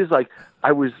the thing is, like,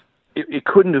 it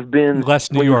couldn't have been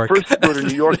less New when York. You first go to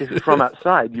New York, if you're from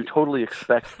outside, you totally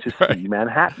expect to see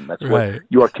Manhattan. That's Right. what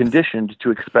you are conditioned to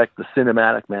expect, the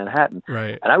cinematic Manhattan.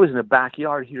 Right. And I was in a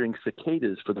backyard hearing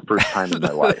cicadas for the first time in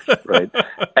my life, right?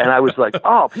 And I was like,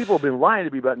 oh, people have been lying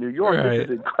to me about New York. Right. This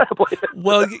is incredible.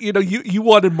 Well, you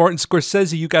wanted Martin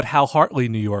Scorsese, you got Hal Hartley,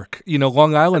 New York.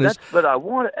 Long Island is... But I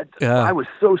wanted. Yeah. I was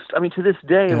so. I mean, to this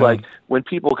day, like when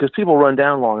because people run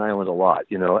down Long Island a lot,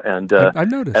 and I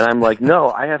noticed. And I'm like,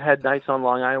 no, I have had nights on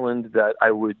Long Island that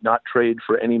I would not trade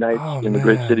for any nights in the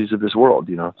great cities of this world.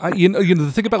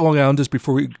 The thing about Long Island is,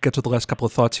 before we get to the last couple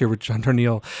of thoughts here with John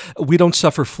Darnielle, we don't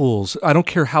suffer fools. I don't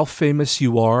care how famous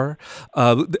you are,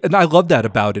 and I love that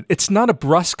about it. It's not a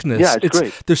brusqueness. Yeah, it's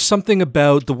great. There's something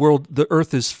about the world. The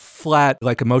Earth is flat,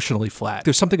 like emotionally flat.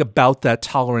 There's something about that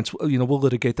tolerance. We'll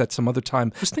litigate that some other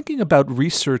time. I was thinking about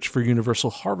research for Universal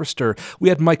Harvester. We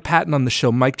had Mike Patton on the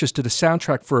show. Mike just did a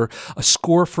soundtrack for a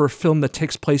score for a film that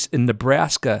takes place in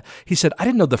Nebraska. He said, I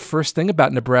didn't know the first thing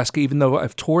about Nebraska, even though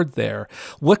I've toured there.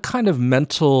 What kind of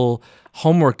mental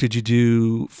homework did you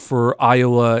do for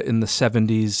Iowa in the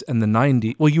 70s and the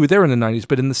 90s? Well, you were there in the 90s,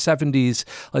 but in the 70s,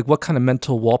 like what kind of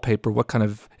mental wallpaper, what kind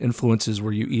of influences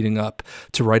were you eating up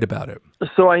to write about it?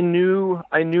 So I knew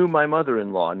my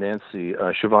mother-in-law, Nancy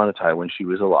Shivanatai, when she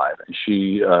was alive, and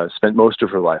she spent most of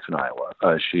her life in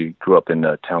Iowa. She grew up in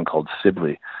a town called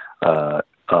Sibley,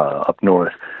 up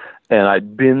north. And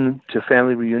I'd been to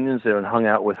family reunions there and hung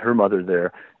out with her mother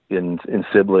there in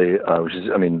Sibley, which is,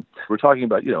 I mean, we're talking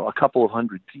about, a couple of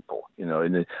hundred people,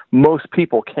 and most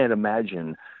people can't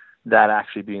imagine that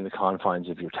actually being the confines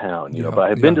of your town, but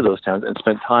I've been to those towns and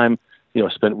spent time,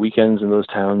 spent weekends in those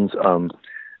towns,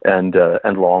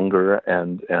 and longer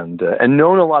and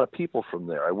known a lot of people from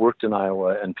there. I worked in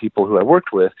Iowa, and people who I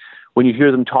worked with, when you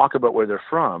hear them talk about where they're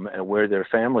from and where their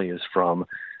family is from,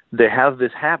 they have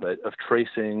this habit of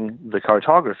tracing the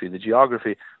cartography, the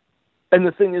geography. And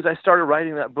the thing is, I started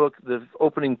writing that book, the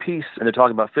opening piece, and they're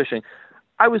talking about fishing.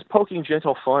 I was poking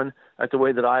gentle fun at the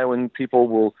way that Iowan people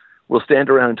will stand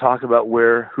around and talk about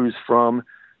who's from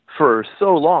for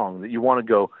so long that you want to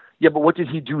go, yeah, but what did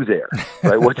he do there?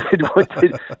 Right?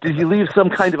 Did he leave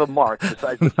some kind of a mark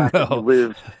besides the fact that he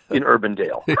lived in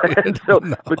Urbandale? Right? And so,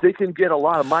 but they can get a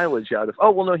lot of mileage out of,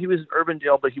 he was in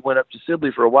Urbandale, but he went up to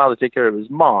Sibley for a while to take care of his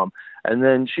mom. And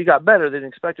then she got better. They didn't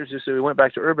expect her to, so he went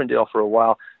back to Urbandale for a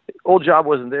while. Old job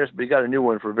wasn't there, but he got a new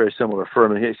one for a very similar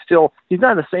firm. And he's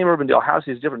not in the same Urbandale house.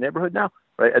 He's a different neighborhood now,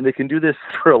 right? And they can do this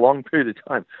for a long period of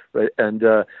time, right?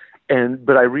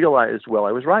 But I realized while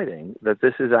I was writing that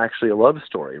this is actually a love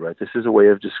story, right? This is a way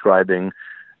of describing,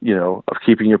 of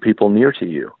keeping your people near to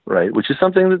you, right? Which is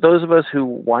something that those of us who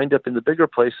wind up in the bigger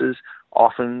places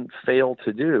often fail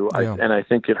to do. And I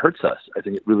think it hurts us. I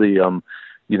think it really,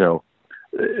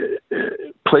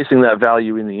 placing that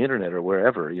value in the internet or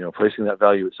wherever, placing that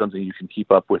value at something you can keep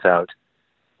up without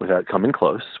coming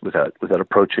close, without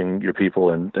approaching your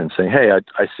people and saying, hey,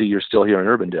 I see you're still here in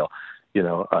Urbandale.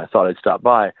 I thought I'd stop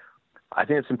by. I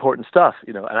think it's important stuff,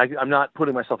 and I'm not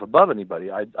putting myself above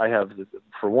anybody. I have,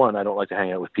 for one, I don't like to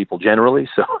hang out with people generally,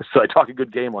 so I talk a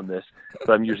good game on this,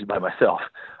 but I'm usually by myself.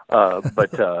 But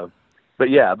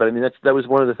I mean, that was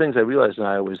one of the things I realized in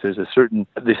Iowa was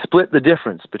they split the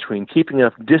difference between keeping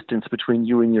enough distance between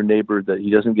you and your neighbor that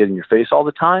he doesn't get in your face all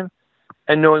the time,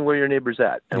 and knowing where your neighbor's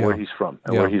at and where he's from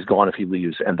and where he's gone if he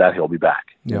leaves, and that he'll be back.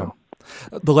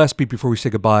 The last beat before we say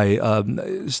goodbye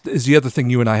is the other thing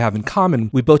you and I have in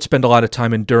common. We both spend a lot of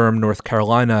time in Durham, North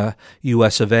Carolina,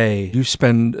 US of A. You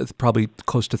spend probably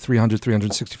close to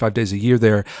 365 days a year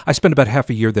there. I spent about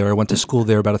half a year there. I went to school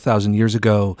there about 1,000 years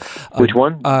ago. Which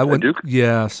one? Duke?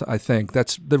 Yes, I think.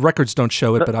 The records don't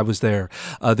show it, but I was there.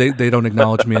 They don't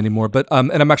acknowledge me anymore. But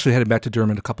and I'm actually headed back to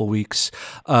Durham in a couple of weeks.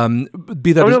 No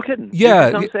kidding. Yeah.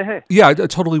 Come say hey. Yeah, I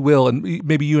totally will. And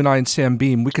maybe you and I and Sam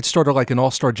Beam, we could start an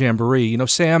all-star jamboree.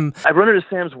 Sam... I've run into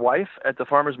Sam's wife at the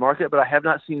farmer's market, but I have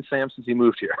not seen Sam since he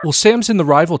moved here. Well, Sam's in the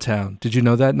rival town. Did you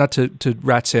know that? Not to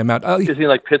rat Sam out. Is he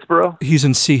like Pittsburgh? He's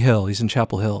in Sea Hill. He's in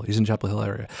Chapel Hill. He's in Chapel Hill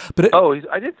area. But I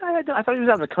thought he was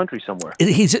out in the country somewhere.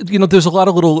 He's there's a lot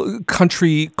of little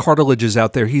country cartilages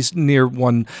out there. He's near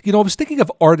one. I was thinking of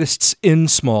artists in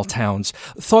small towns.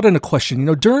 Thought in a question.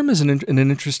 Durham is an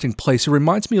interesting place. It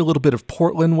reminds me a little bit of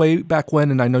Portland way back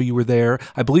when, and I know you were there.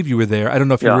 I believe you were there. I don't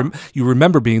know if you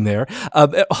remember being there.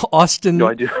 there. Austin. No,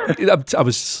 I do. I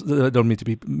was. Don't mean to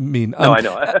be mean. No, I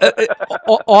know.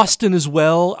 Austin as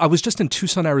well. I was just in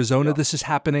Tucson, Arizona. This is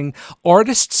happening.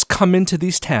 Artists come into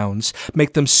these towns,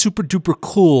 make them super duper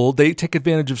cool. They take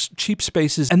advantage of cheap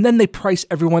spaces, and then they price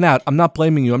everyone out. I'm not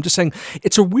blaming you. I'm just saying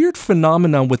it's a weird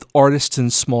phenomenon with artists in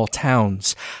small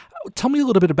towns. Tell me a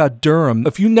little bit about Durham.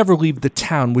 If you never leave the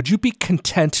town, would you be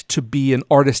content to be an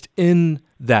artist in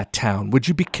that town? Would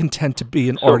you be content to be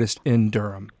an artist in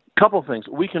Durham? Couple things.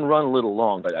 We can run a little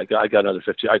long, but I got another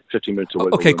 15 minutes away.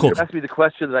 Okay, cool. It has to be the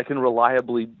question that I can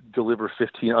reliably deliver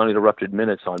 15 uninterrupted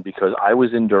minutes on, because I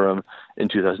was in Durham in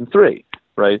 2003,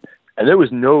 right? And there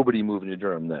was nobody moving to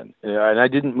Durham then. And I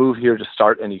didn't move here to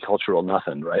start any cultural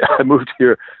nothing, right? I moved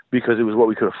here because it was what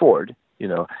we could afford,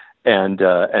 and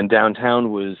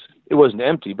downtown it wasn't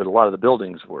empty, but a lot of the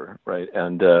buildings were, right?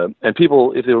 And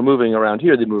people, if they were moving around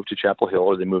here, they moved to Chapel Hill,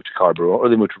 or they moved to Scarborough, or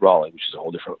they moved to Raleigh, which is a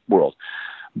whole different world.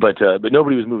 But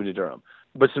nobody was moving to Durham.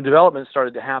 But some development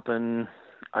started to happen.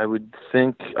 I would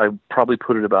think I probably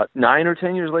put it about 9 or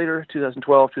 10 years later,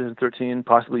 2012, 2013,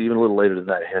 possibly even a little later than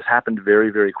that. It has happened very,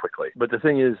 very quickly. But the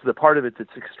thing is, the part of it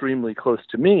that's extremely close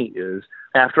to me is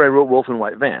after I wrote Wolf and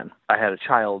White Van, I had a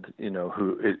child,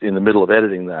 who in the middle of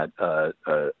editing that,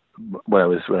 when I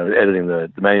was editing the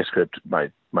manuscript,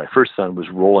 my first son was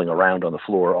rolling around on the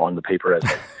floor on the paper as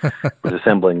I was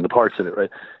assembling the parts of it, right?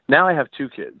 Now I have 2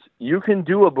 kids. You can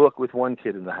do a book with 1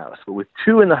 kid in the house, but with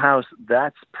 2 in the house,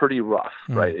 that's pretty rough,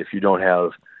 right? If you don't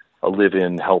have a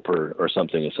live-in helper or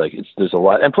something, there's a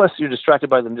lot. And plus you're distracted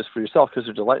by them just for yourself because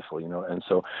they're delightful, And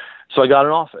so I got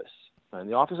an office. And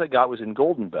the office I got was in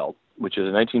Golden Belt, which is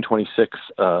a 1926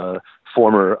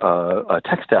 former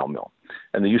textile mill.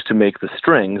 And they used to make the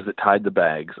strings that tied the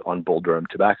bags on Bull Durham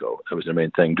tobacco. That was their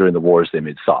main thing. During the wars, they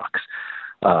made socks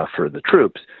for the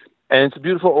troops. And it's a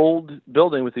beautiful old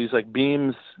building with these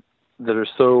beams that are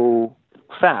so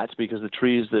fat because the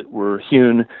trees that were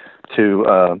hewn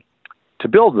to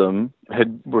build them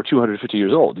were 250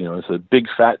 years old. It's a big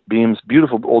fat beams,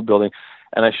 beautiful old building.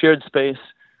 And I shared space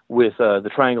with the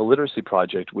Triangle Literacy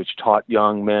Project, which taught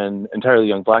young men, entirely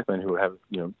young black men who were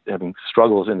having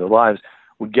struggles in their lives,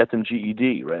 would get them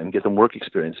GED, right, and get them work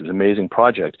experience. It was an amazing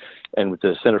project. And with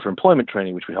the Center for Employment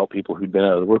Training, which would help people who'd been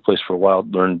out of the workplace for a while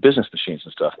learn business machines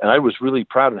and stuff. And I was really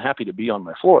proud and happy to be on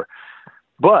my floor.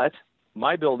 But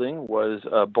my building was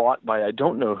bought by, I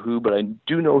don't know who, but I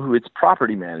do know who it's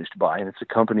property managed by, and it's a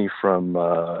company from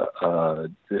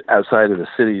outside of the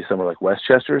city, somewhere like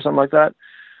Westchester or something like that.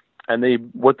 And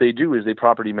what they do is they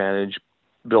property manage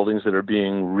buildings that are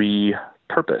being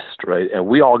repurposed, right? And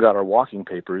we all got our walking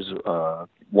papers,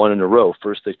 1 in a row.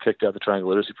 First, they kicked out the Triangle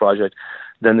Literacy Project,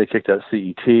 then they kicked out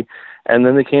CET, and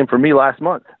then they came for me last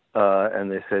month,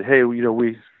 and they said, "Hey,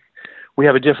 we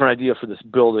have a different idea for this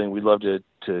building. We'd love to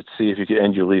see if you could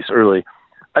end your lease early."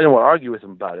 I didn't want to argue with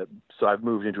them about it, so I've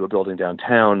moved into a building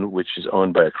downtown, which is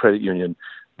owned by a credit union.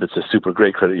 That's a super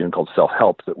great credit union called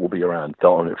Self-Help that will be around.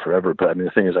 They'll own it forever. But I mean,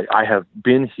 the thing is, I have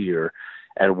been here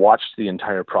and watched the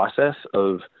entire process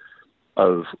of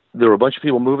there were a bunch of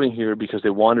people moving here because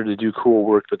they wanted to do cool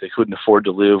work, but they couldn't afford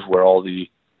to live where all the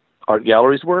art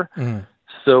galleries were.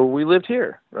 So we lived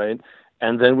here, right?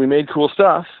 And then we made cool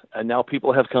stuff, and now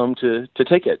people have come to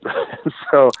take it.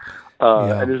 So,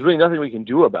 and there's really nothing we can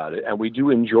do about it. And we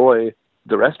do enjoy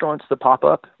the restaurants that pop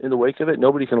up in the wake of it.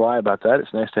 Nobody can lie about that.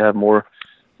 It's nice to have more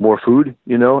food,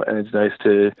 and it's nice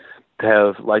to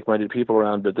have like-minded people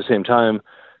around. But at the same time,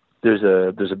 there's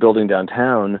a building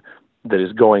downtown that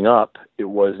is going up. It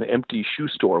was an empty shoe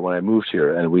store when I moved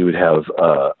here, and we would have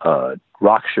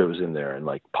rock shows in there and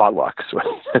potlucks.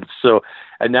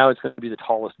 And now it's going to be the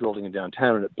tallest building in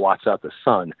downtown, and it blocks out the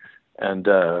sun. And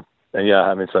yeah,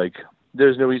 I mean, it's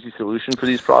there's no easy solution for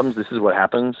these problems. This is what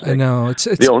happens. I know. It's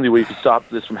the only way you can stop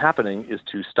this from happening is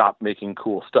to stop making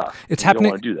cool stuff. It's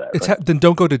happening. You don't want to do that. Right? Then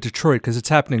don't go to Detroit because it's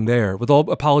happening there. With all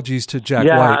apologies to Jack White.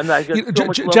 Yeah, and I got so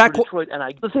much love for Detroit.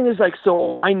 And the thing is,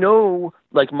 so I know,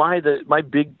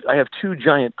 I have 2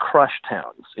 giant crush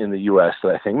towns in the U.S.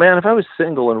 that I think, man, if I was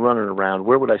single and running around,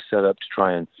 where would I set up to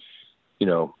try and,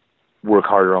 work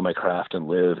harder on my craft and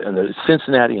live? And there's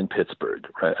Cincinnati and Pittsburgh,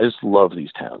 right? I just love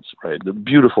these towns, right? They're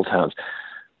beautiful towns.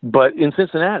 But in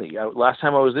Cincinnati, last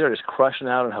time I was there, just crushing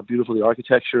out on how beautiful the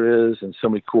architecture is and so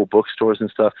many cool bookstores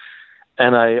and stuff.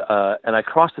 And I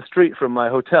crossed the street from my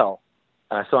hotel,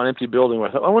 and I saw an empty building where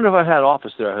I thought, I wonder if I had an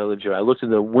office there if I lived here. I looked in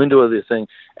the window of the thing,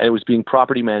 and it was being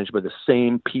property managed by the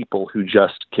same people who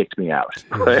just kicked me out.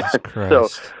 Right?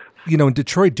 In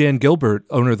Detroit, Dan Gilbert,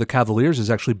 owner of the Cavaliers, is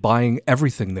actually buying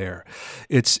everything there.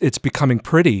 It's becoming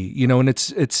pretty, and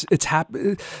it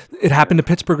happened to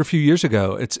Pittsburgh a few years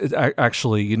ago. It's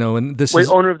actually, and this is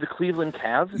owner of the Cleveland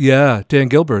Cavs. Yeah, Dan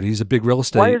Gilbert. He's a big real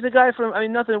estate. Why is a guy from? I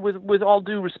mean, nothing with all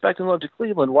due respect and love to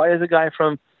Cleveland. Why is a guy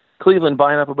from Cleveland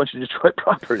buying up a bunch of Detroit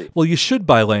property? Well, you should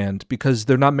buy land because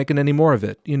they're not making any more of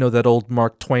it. You know that old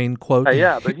Mark Twain quote?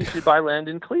 Yeah, but he should buy land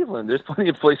in Cleveland. There's plenty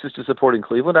of places to support in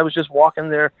Cleveland. I was just walking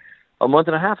there a month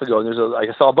and a half ago, and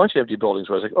I saw a bunch of empty buildings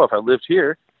where I was like, oh, if I lived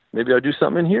here, maybe I'd do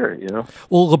something in here,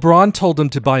 Well, LeBron told him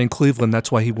to buy in Cleveland.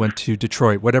 That's why he went to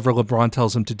Detroit. Whatever LeBron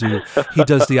tells him to do, he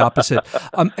does the opposite.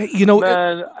 Man,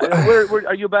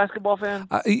 are you a basketball fan?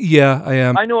 Yeah, I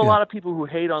am. I know a lot of people who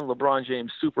hate on LeBron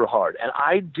James super hard, and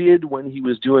I did when he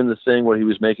was doing the thing where he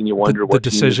was making you wonder what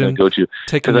team he was going to go to.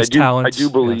 Taking his talents. I do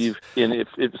believe in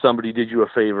if somebody did you a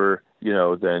favor,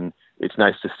 then it's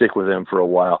nice to stick with them for a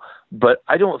while. But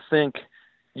I don't think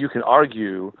you can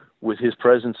argue with his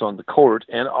presence on the court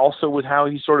and also with how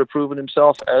he's sort of proven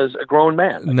himself as a grown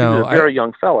man. He was a very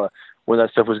young fella when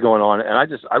that stuff was going on, and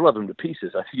I love him to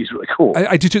pieces. I think he's really cool.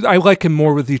 I do too. I like him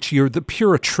more with each year. The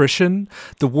pure attrition,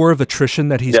 the war of attrition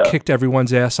that he's kicked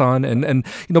everyone's ass on, and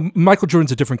Michael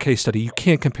Jordan's a different case study. You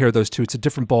can't compare those two. It's a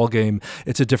different ball game.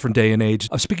 It's a different day and age.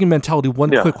 Speaking of mentality, one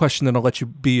quick question, then I'll let you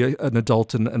be an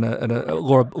adult and a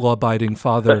law-abiding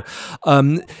father.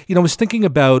 I was thinking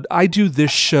about, I do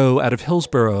this show out of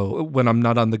Hillsborough when I'm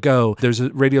not on the go. There's a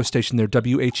radio station there,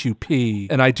 WHUP,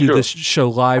 and I do this show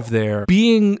live there.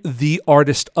 Being the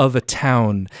artist of a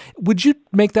town, would you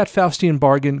make that Faustian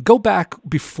bargain? Go back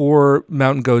before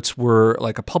Mountain Goats were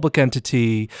like a public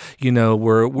entity,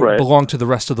 belonged to the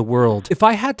rest of the world. If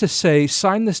I had to say,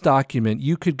 sign this document,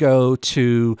 you could go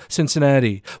to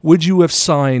Cincinnati. Would you have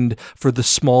signed for the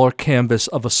smaller canvas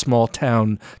of a small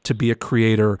town to be a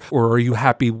creator, or are you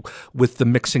happy with the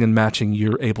mixing and matching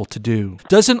you're able to do?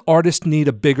 Does an artist need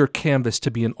a bigger canvas to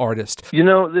be an artist?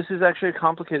 This is actually a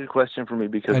complicated question for me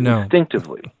because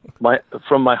instinctively,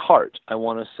 from my heart, I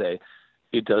want to say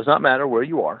it does not matter where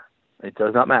you are. It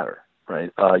does not matter,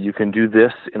 right? You can do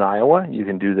this in Iowa. You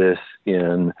can do this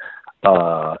in,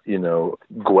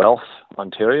 Guelph,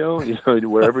 Ontario,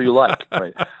 wherever you like,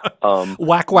 right?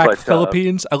 Whack Whack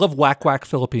Philippines. I love Whack Whack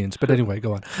Philippines, but anyway,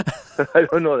 go on. I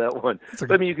don't know that one. Okay.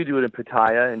 But, you could do it in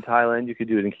Pattaya in Thailand. You could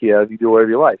do it in Kiev. You can do it wherever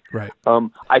you like. Right.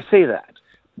 I say that.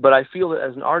 But I feel that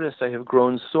as an artist, I have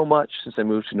grown so much since I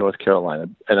moved to North Carolina,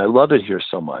 and I love it here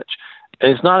so much. And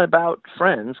it's not about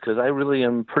friends, because I really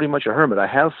am pretty much a hermit. I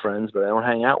have friends, but I don't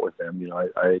hang out with them.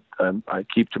 I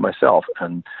keep to myself,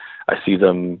 and I see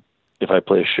them if I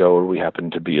play a show or we happen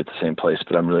to be at the same place,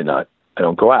 but I'm really not. I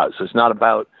don't go out. So it's not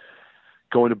about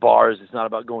going to bars. It's not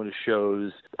about going to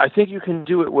shows. I think you can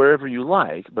do it wherever you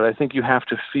like, but I think you have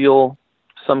to feel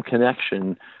some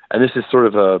connection. And this is sort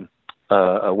of a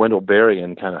Wendell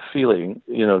Berryan kind of feeling,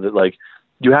 that like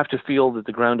you have to feel that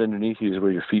the ground underneath you is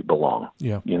where your feet belong.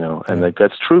 Yeah. And like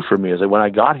that's true for me. Is that when I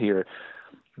got here,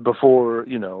 before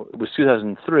it was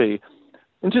 2003.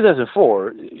 In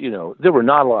 2004, there were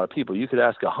not a lot of people. You could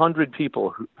ask 100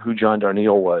 people who John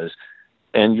Darnielle was,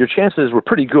 and your chances were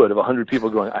pretty good of 100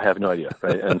 people going, I have no idea,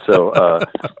 right? And so,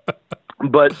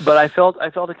 but I felt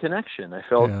a connection. I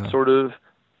felt sort of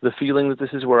the feeling that this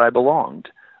is where I belonged.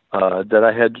 That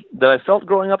I felt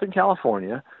growing up in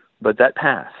California, but that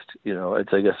passed.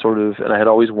 It's like a sort of, and I had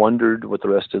always wondered what the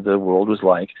rest of the world was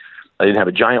like. I didn't have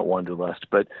a giant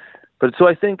wanderlust, but so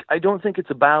I don't think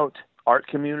it's about art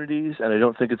communities, and I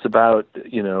don't think it's about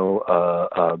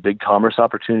big commerce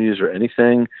opportunities or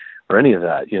anything or any of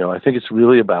that. I think it's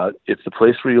really about, it's the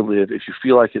place where you live. If you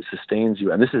feel like it sustains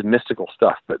you, and this is mystical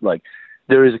stuff, but like,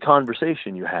 there is a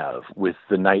conversation you have with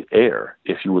the night air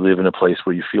if you live in a place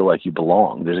where you feel like you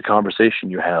belong. There's a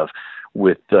conversation you have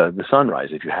with the sunrise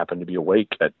if you happen to be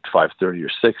awake at 5:30 or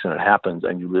 6 and it happens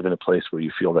and you live in a place where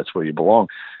you feel that's where you belong.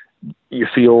 You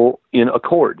feel in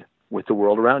accord with the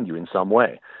world around you in some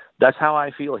way. That's how I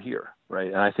feel here, right?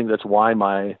 And I think that's why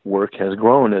my work has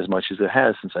grown as much as it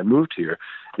has since I moved here,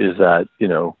 is that,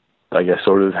 I guess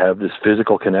sort of have this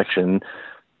physical connection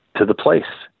to the place,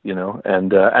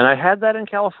 and I had that in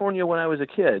California when I was a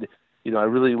kid. I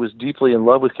really was deeply in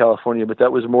love with California, but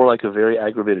that was more like a very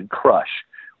aggravated crush.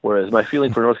 Whereas my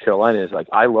feeling for North Carolina is like,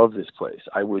 I love this place.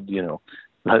 I would,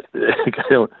 I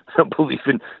don't believe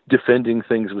in defending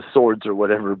things with swords or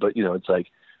whatever, but it's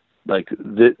like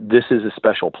this is a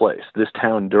special place. This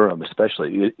town, Durham,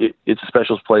 especially, it's a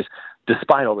special place,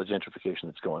 despite all the gentrification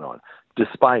that's going on,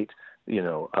 despite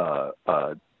the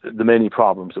many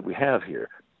problems that we have here.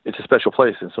 It's a special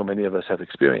place, and so many of us have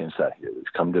experienced that here.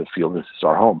 We've come to feel this is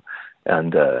our home,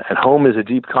 and home is a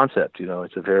deep concept.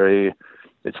 It's a very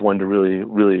it's one to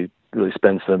really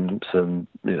spend some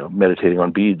meditating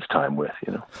on beads time with.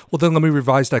 Well, then let me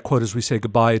revise that quote as we say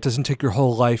goodbye. It doesn't take your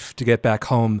whole life to get back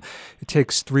home. It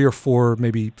takes 3 or 4,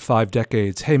 maybe 5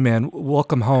 decades. Hey, man,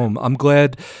 welcome home. I'm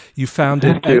glad you found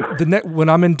it. Thank you. When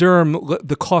I'm in Durham,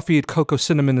 the coffee at Coco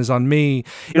Cinnamon is on me.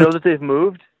 You know that they've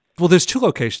moved? Well, there's 2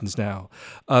 locations now.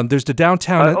 There's the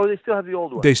downtown. They still have the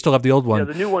old one. They still have the old one. Yeah,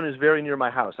 the new one is very near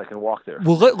my house. I can walk there.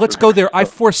 Well, let's go there. I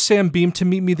forced Sam Beam to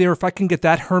meet me there. If I can get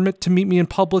that hermit to meet me in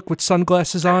public with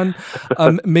sunglasses on,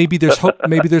 maybe there's hope.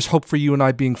 Maybe there's hope for you and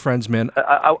I being friends, man.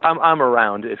 I'm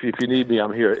around. If you need me,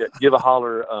 I'm here. Give a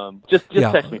holler. Just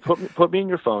text me. Put me in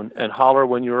your phone and holler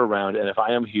when you're around. And if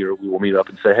I am here, we will meet up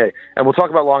and say hey. And we'll talk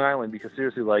about Long Island because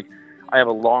seriously, like. I have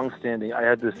I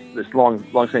had this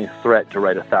long-standing threat to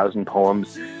write 1,000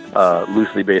 poems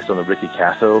loosely based on the Ricky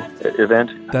Casso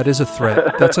event. That is a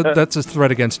threat. That's a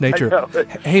threat against nature.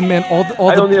 Hey, man, I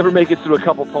only ever make it through a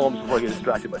couple poems before I get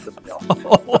distracted by something else.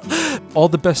 All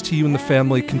the best to you and the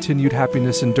family. Continued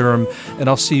happiness in Durham. And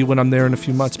I'll see you when I'm there in a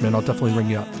few months, man. I'll definitely ring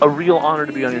you up. A real honor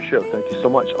to be on your show. Thank you so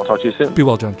much. I'll talk to you soon. Be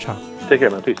well, John. Ciao. Take care,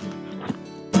 man. Peace.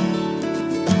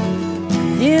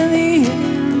 In the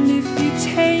end, if you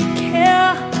take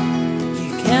care,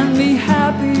 you can be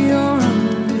happy or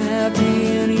unhappy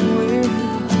anywhere.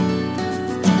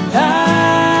 I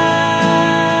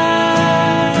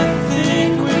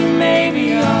think we may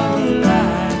be all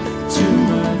alike. Too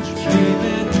much,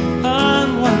 baby,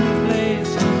 on one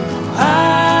place. I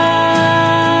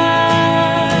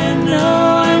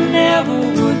know I never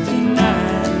would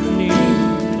deny the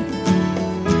need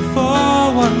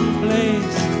for one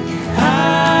place. I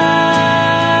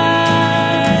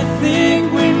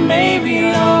think we may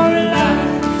be all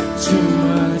alike. Too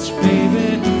much,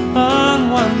 baby, on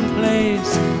one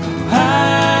place. I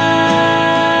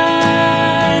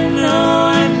know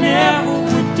I never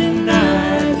would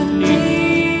deny the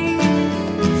need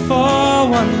for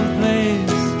one place.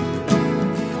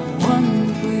 For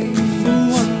one place. For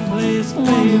one place,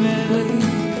 baby.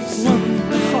 One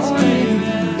place,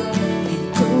 baby.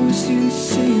 It goes through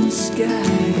sea and sky.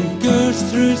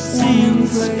 Goes through sea and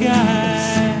sky.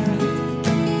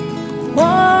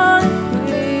 One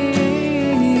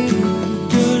way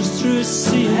goes through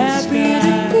sea and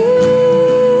sky.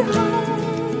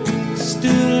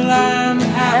 Still I'm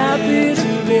happy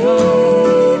to be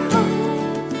home.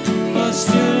 Oh,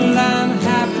 still I'm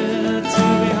happy to be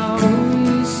home.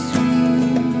 Goes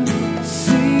through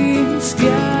sea and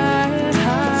sky.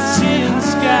 Sea and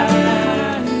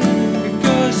sky. It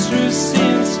goes through sea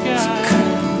and sky.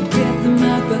 Get the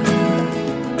map out.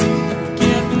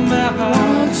 Get the map out.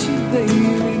 Won't you,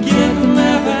 baby? Get the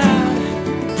map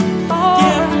out.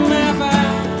 Get the map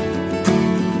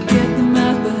out. Get the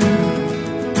map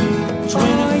out.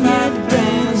 25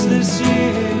 planes this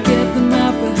year. Get the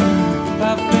map out.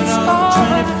 I've been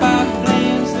on 25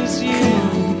 planes this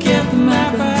year. Get the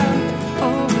map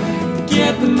out.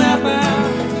 Get the map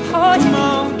out. Come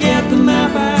on, get the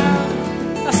map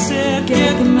out. I said,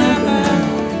 get the map out.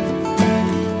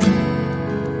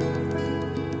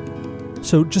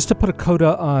 So just to put a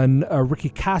coda on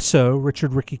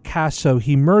Richard Ricky Casso,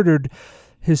 he murdered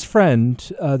his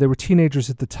friend. They were teenagers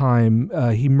at the time.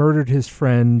 He murdered his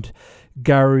friend,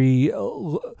 Gary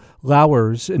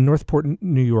Lauwers, in Northport,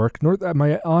 New York.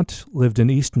 My aunt lived in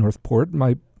East Northport.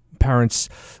 My parents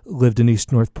lived in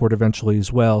East Northport eventually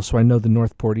as well, so I know the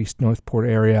East Northport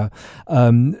area.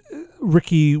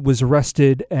 Ricky was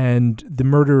arrested, and the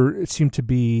murder seemed to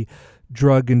be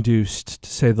drug-induced, to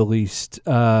say the least.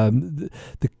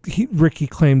 Ricky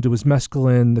claimed it was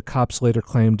mescaline. The cops later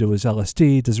claimed it was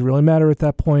LSD. Does it really matter at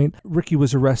that point? Ricky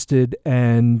was arrested,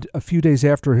 and a few days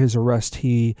after his arrest,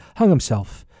 he hung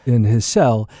himself in his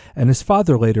cell, and his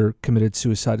father later committed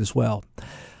suicide as well.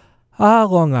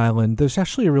 Long Island. There's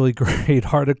actually a really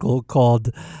great article called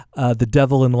The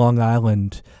Devil in Long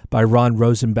Island by Ron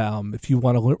Rosenbaum. If you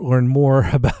want to learn more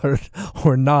about it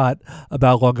or not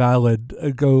about Long Island,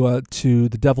 go to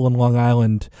The Devil in Long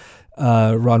Island.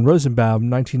 Ron Rosenbaum,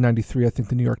 1993, I think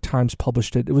the New York Times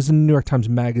published it. It was in the New York Times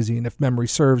Magazine, if memory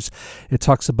serves. It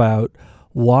talks about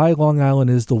why Long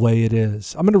Island is the way it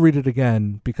is. I'm going to read it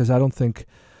again because I don't think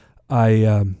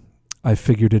I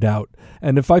figured it out.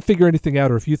 And if I figure anything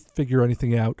out, or if you figure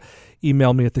anything out,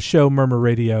 email me at the show,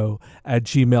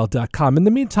 murmurradio@gmail.com. In the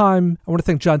meantime, I want to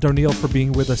thank John Darnielle for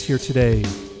being with us here today.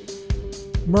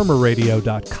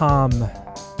 Murmurradio.com.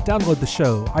 Download the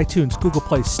show, iTunes, Google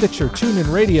Play, Stitcher,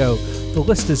 TuneIn Radio. The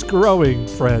list is growing,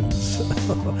 friends.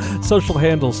 Social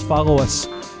handles, follow us,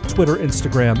 Twitter,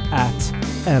 Instagram,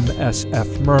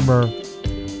 @MSFMurmur.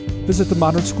 Visit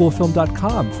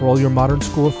themodernschooloffilm.com for all your Modern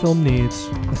School of Film needs.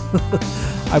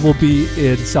 I will be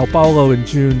in Sao Paulo in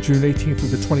June 18th through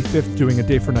the 25th, doing a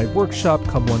day for night workshop,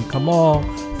 Come One, Come All.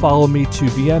 Follow me to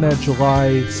Vienna,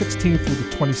 July 16th through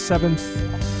the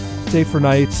 27th, day for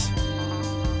night.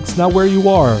 It's not where you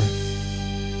are,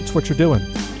 it's what you're doing.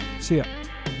 See ya.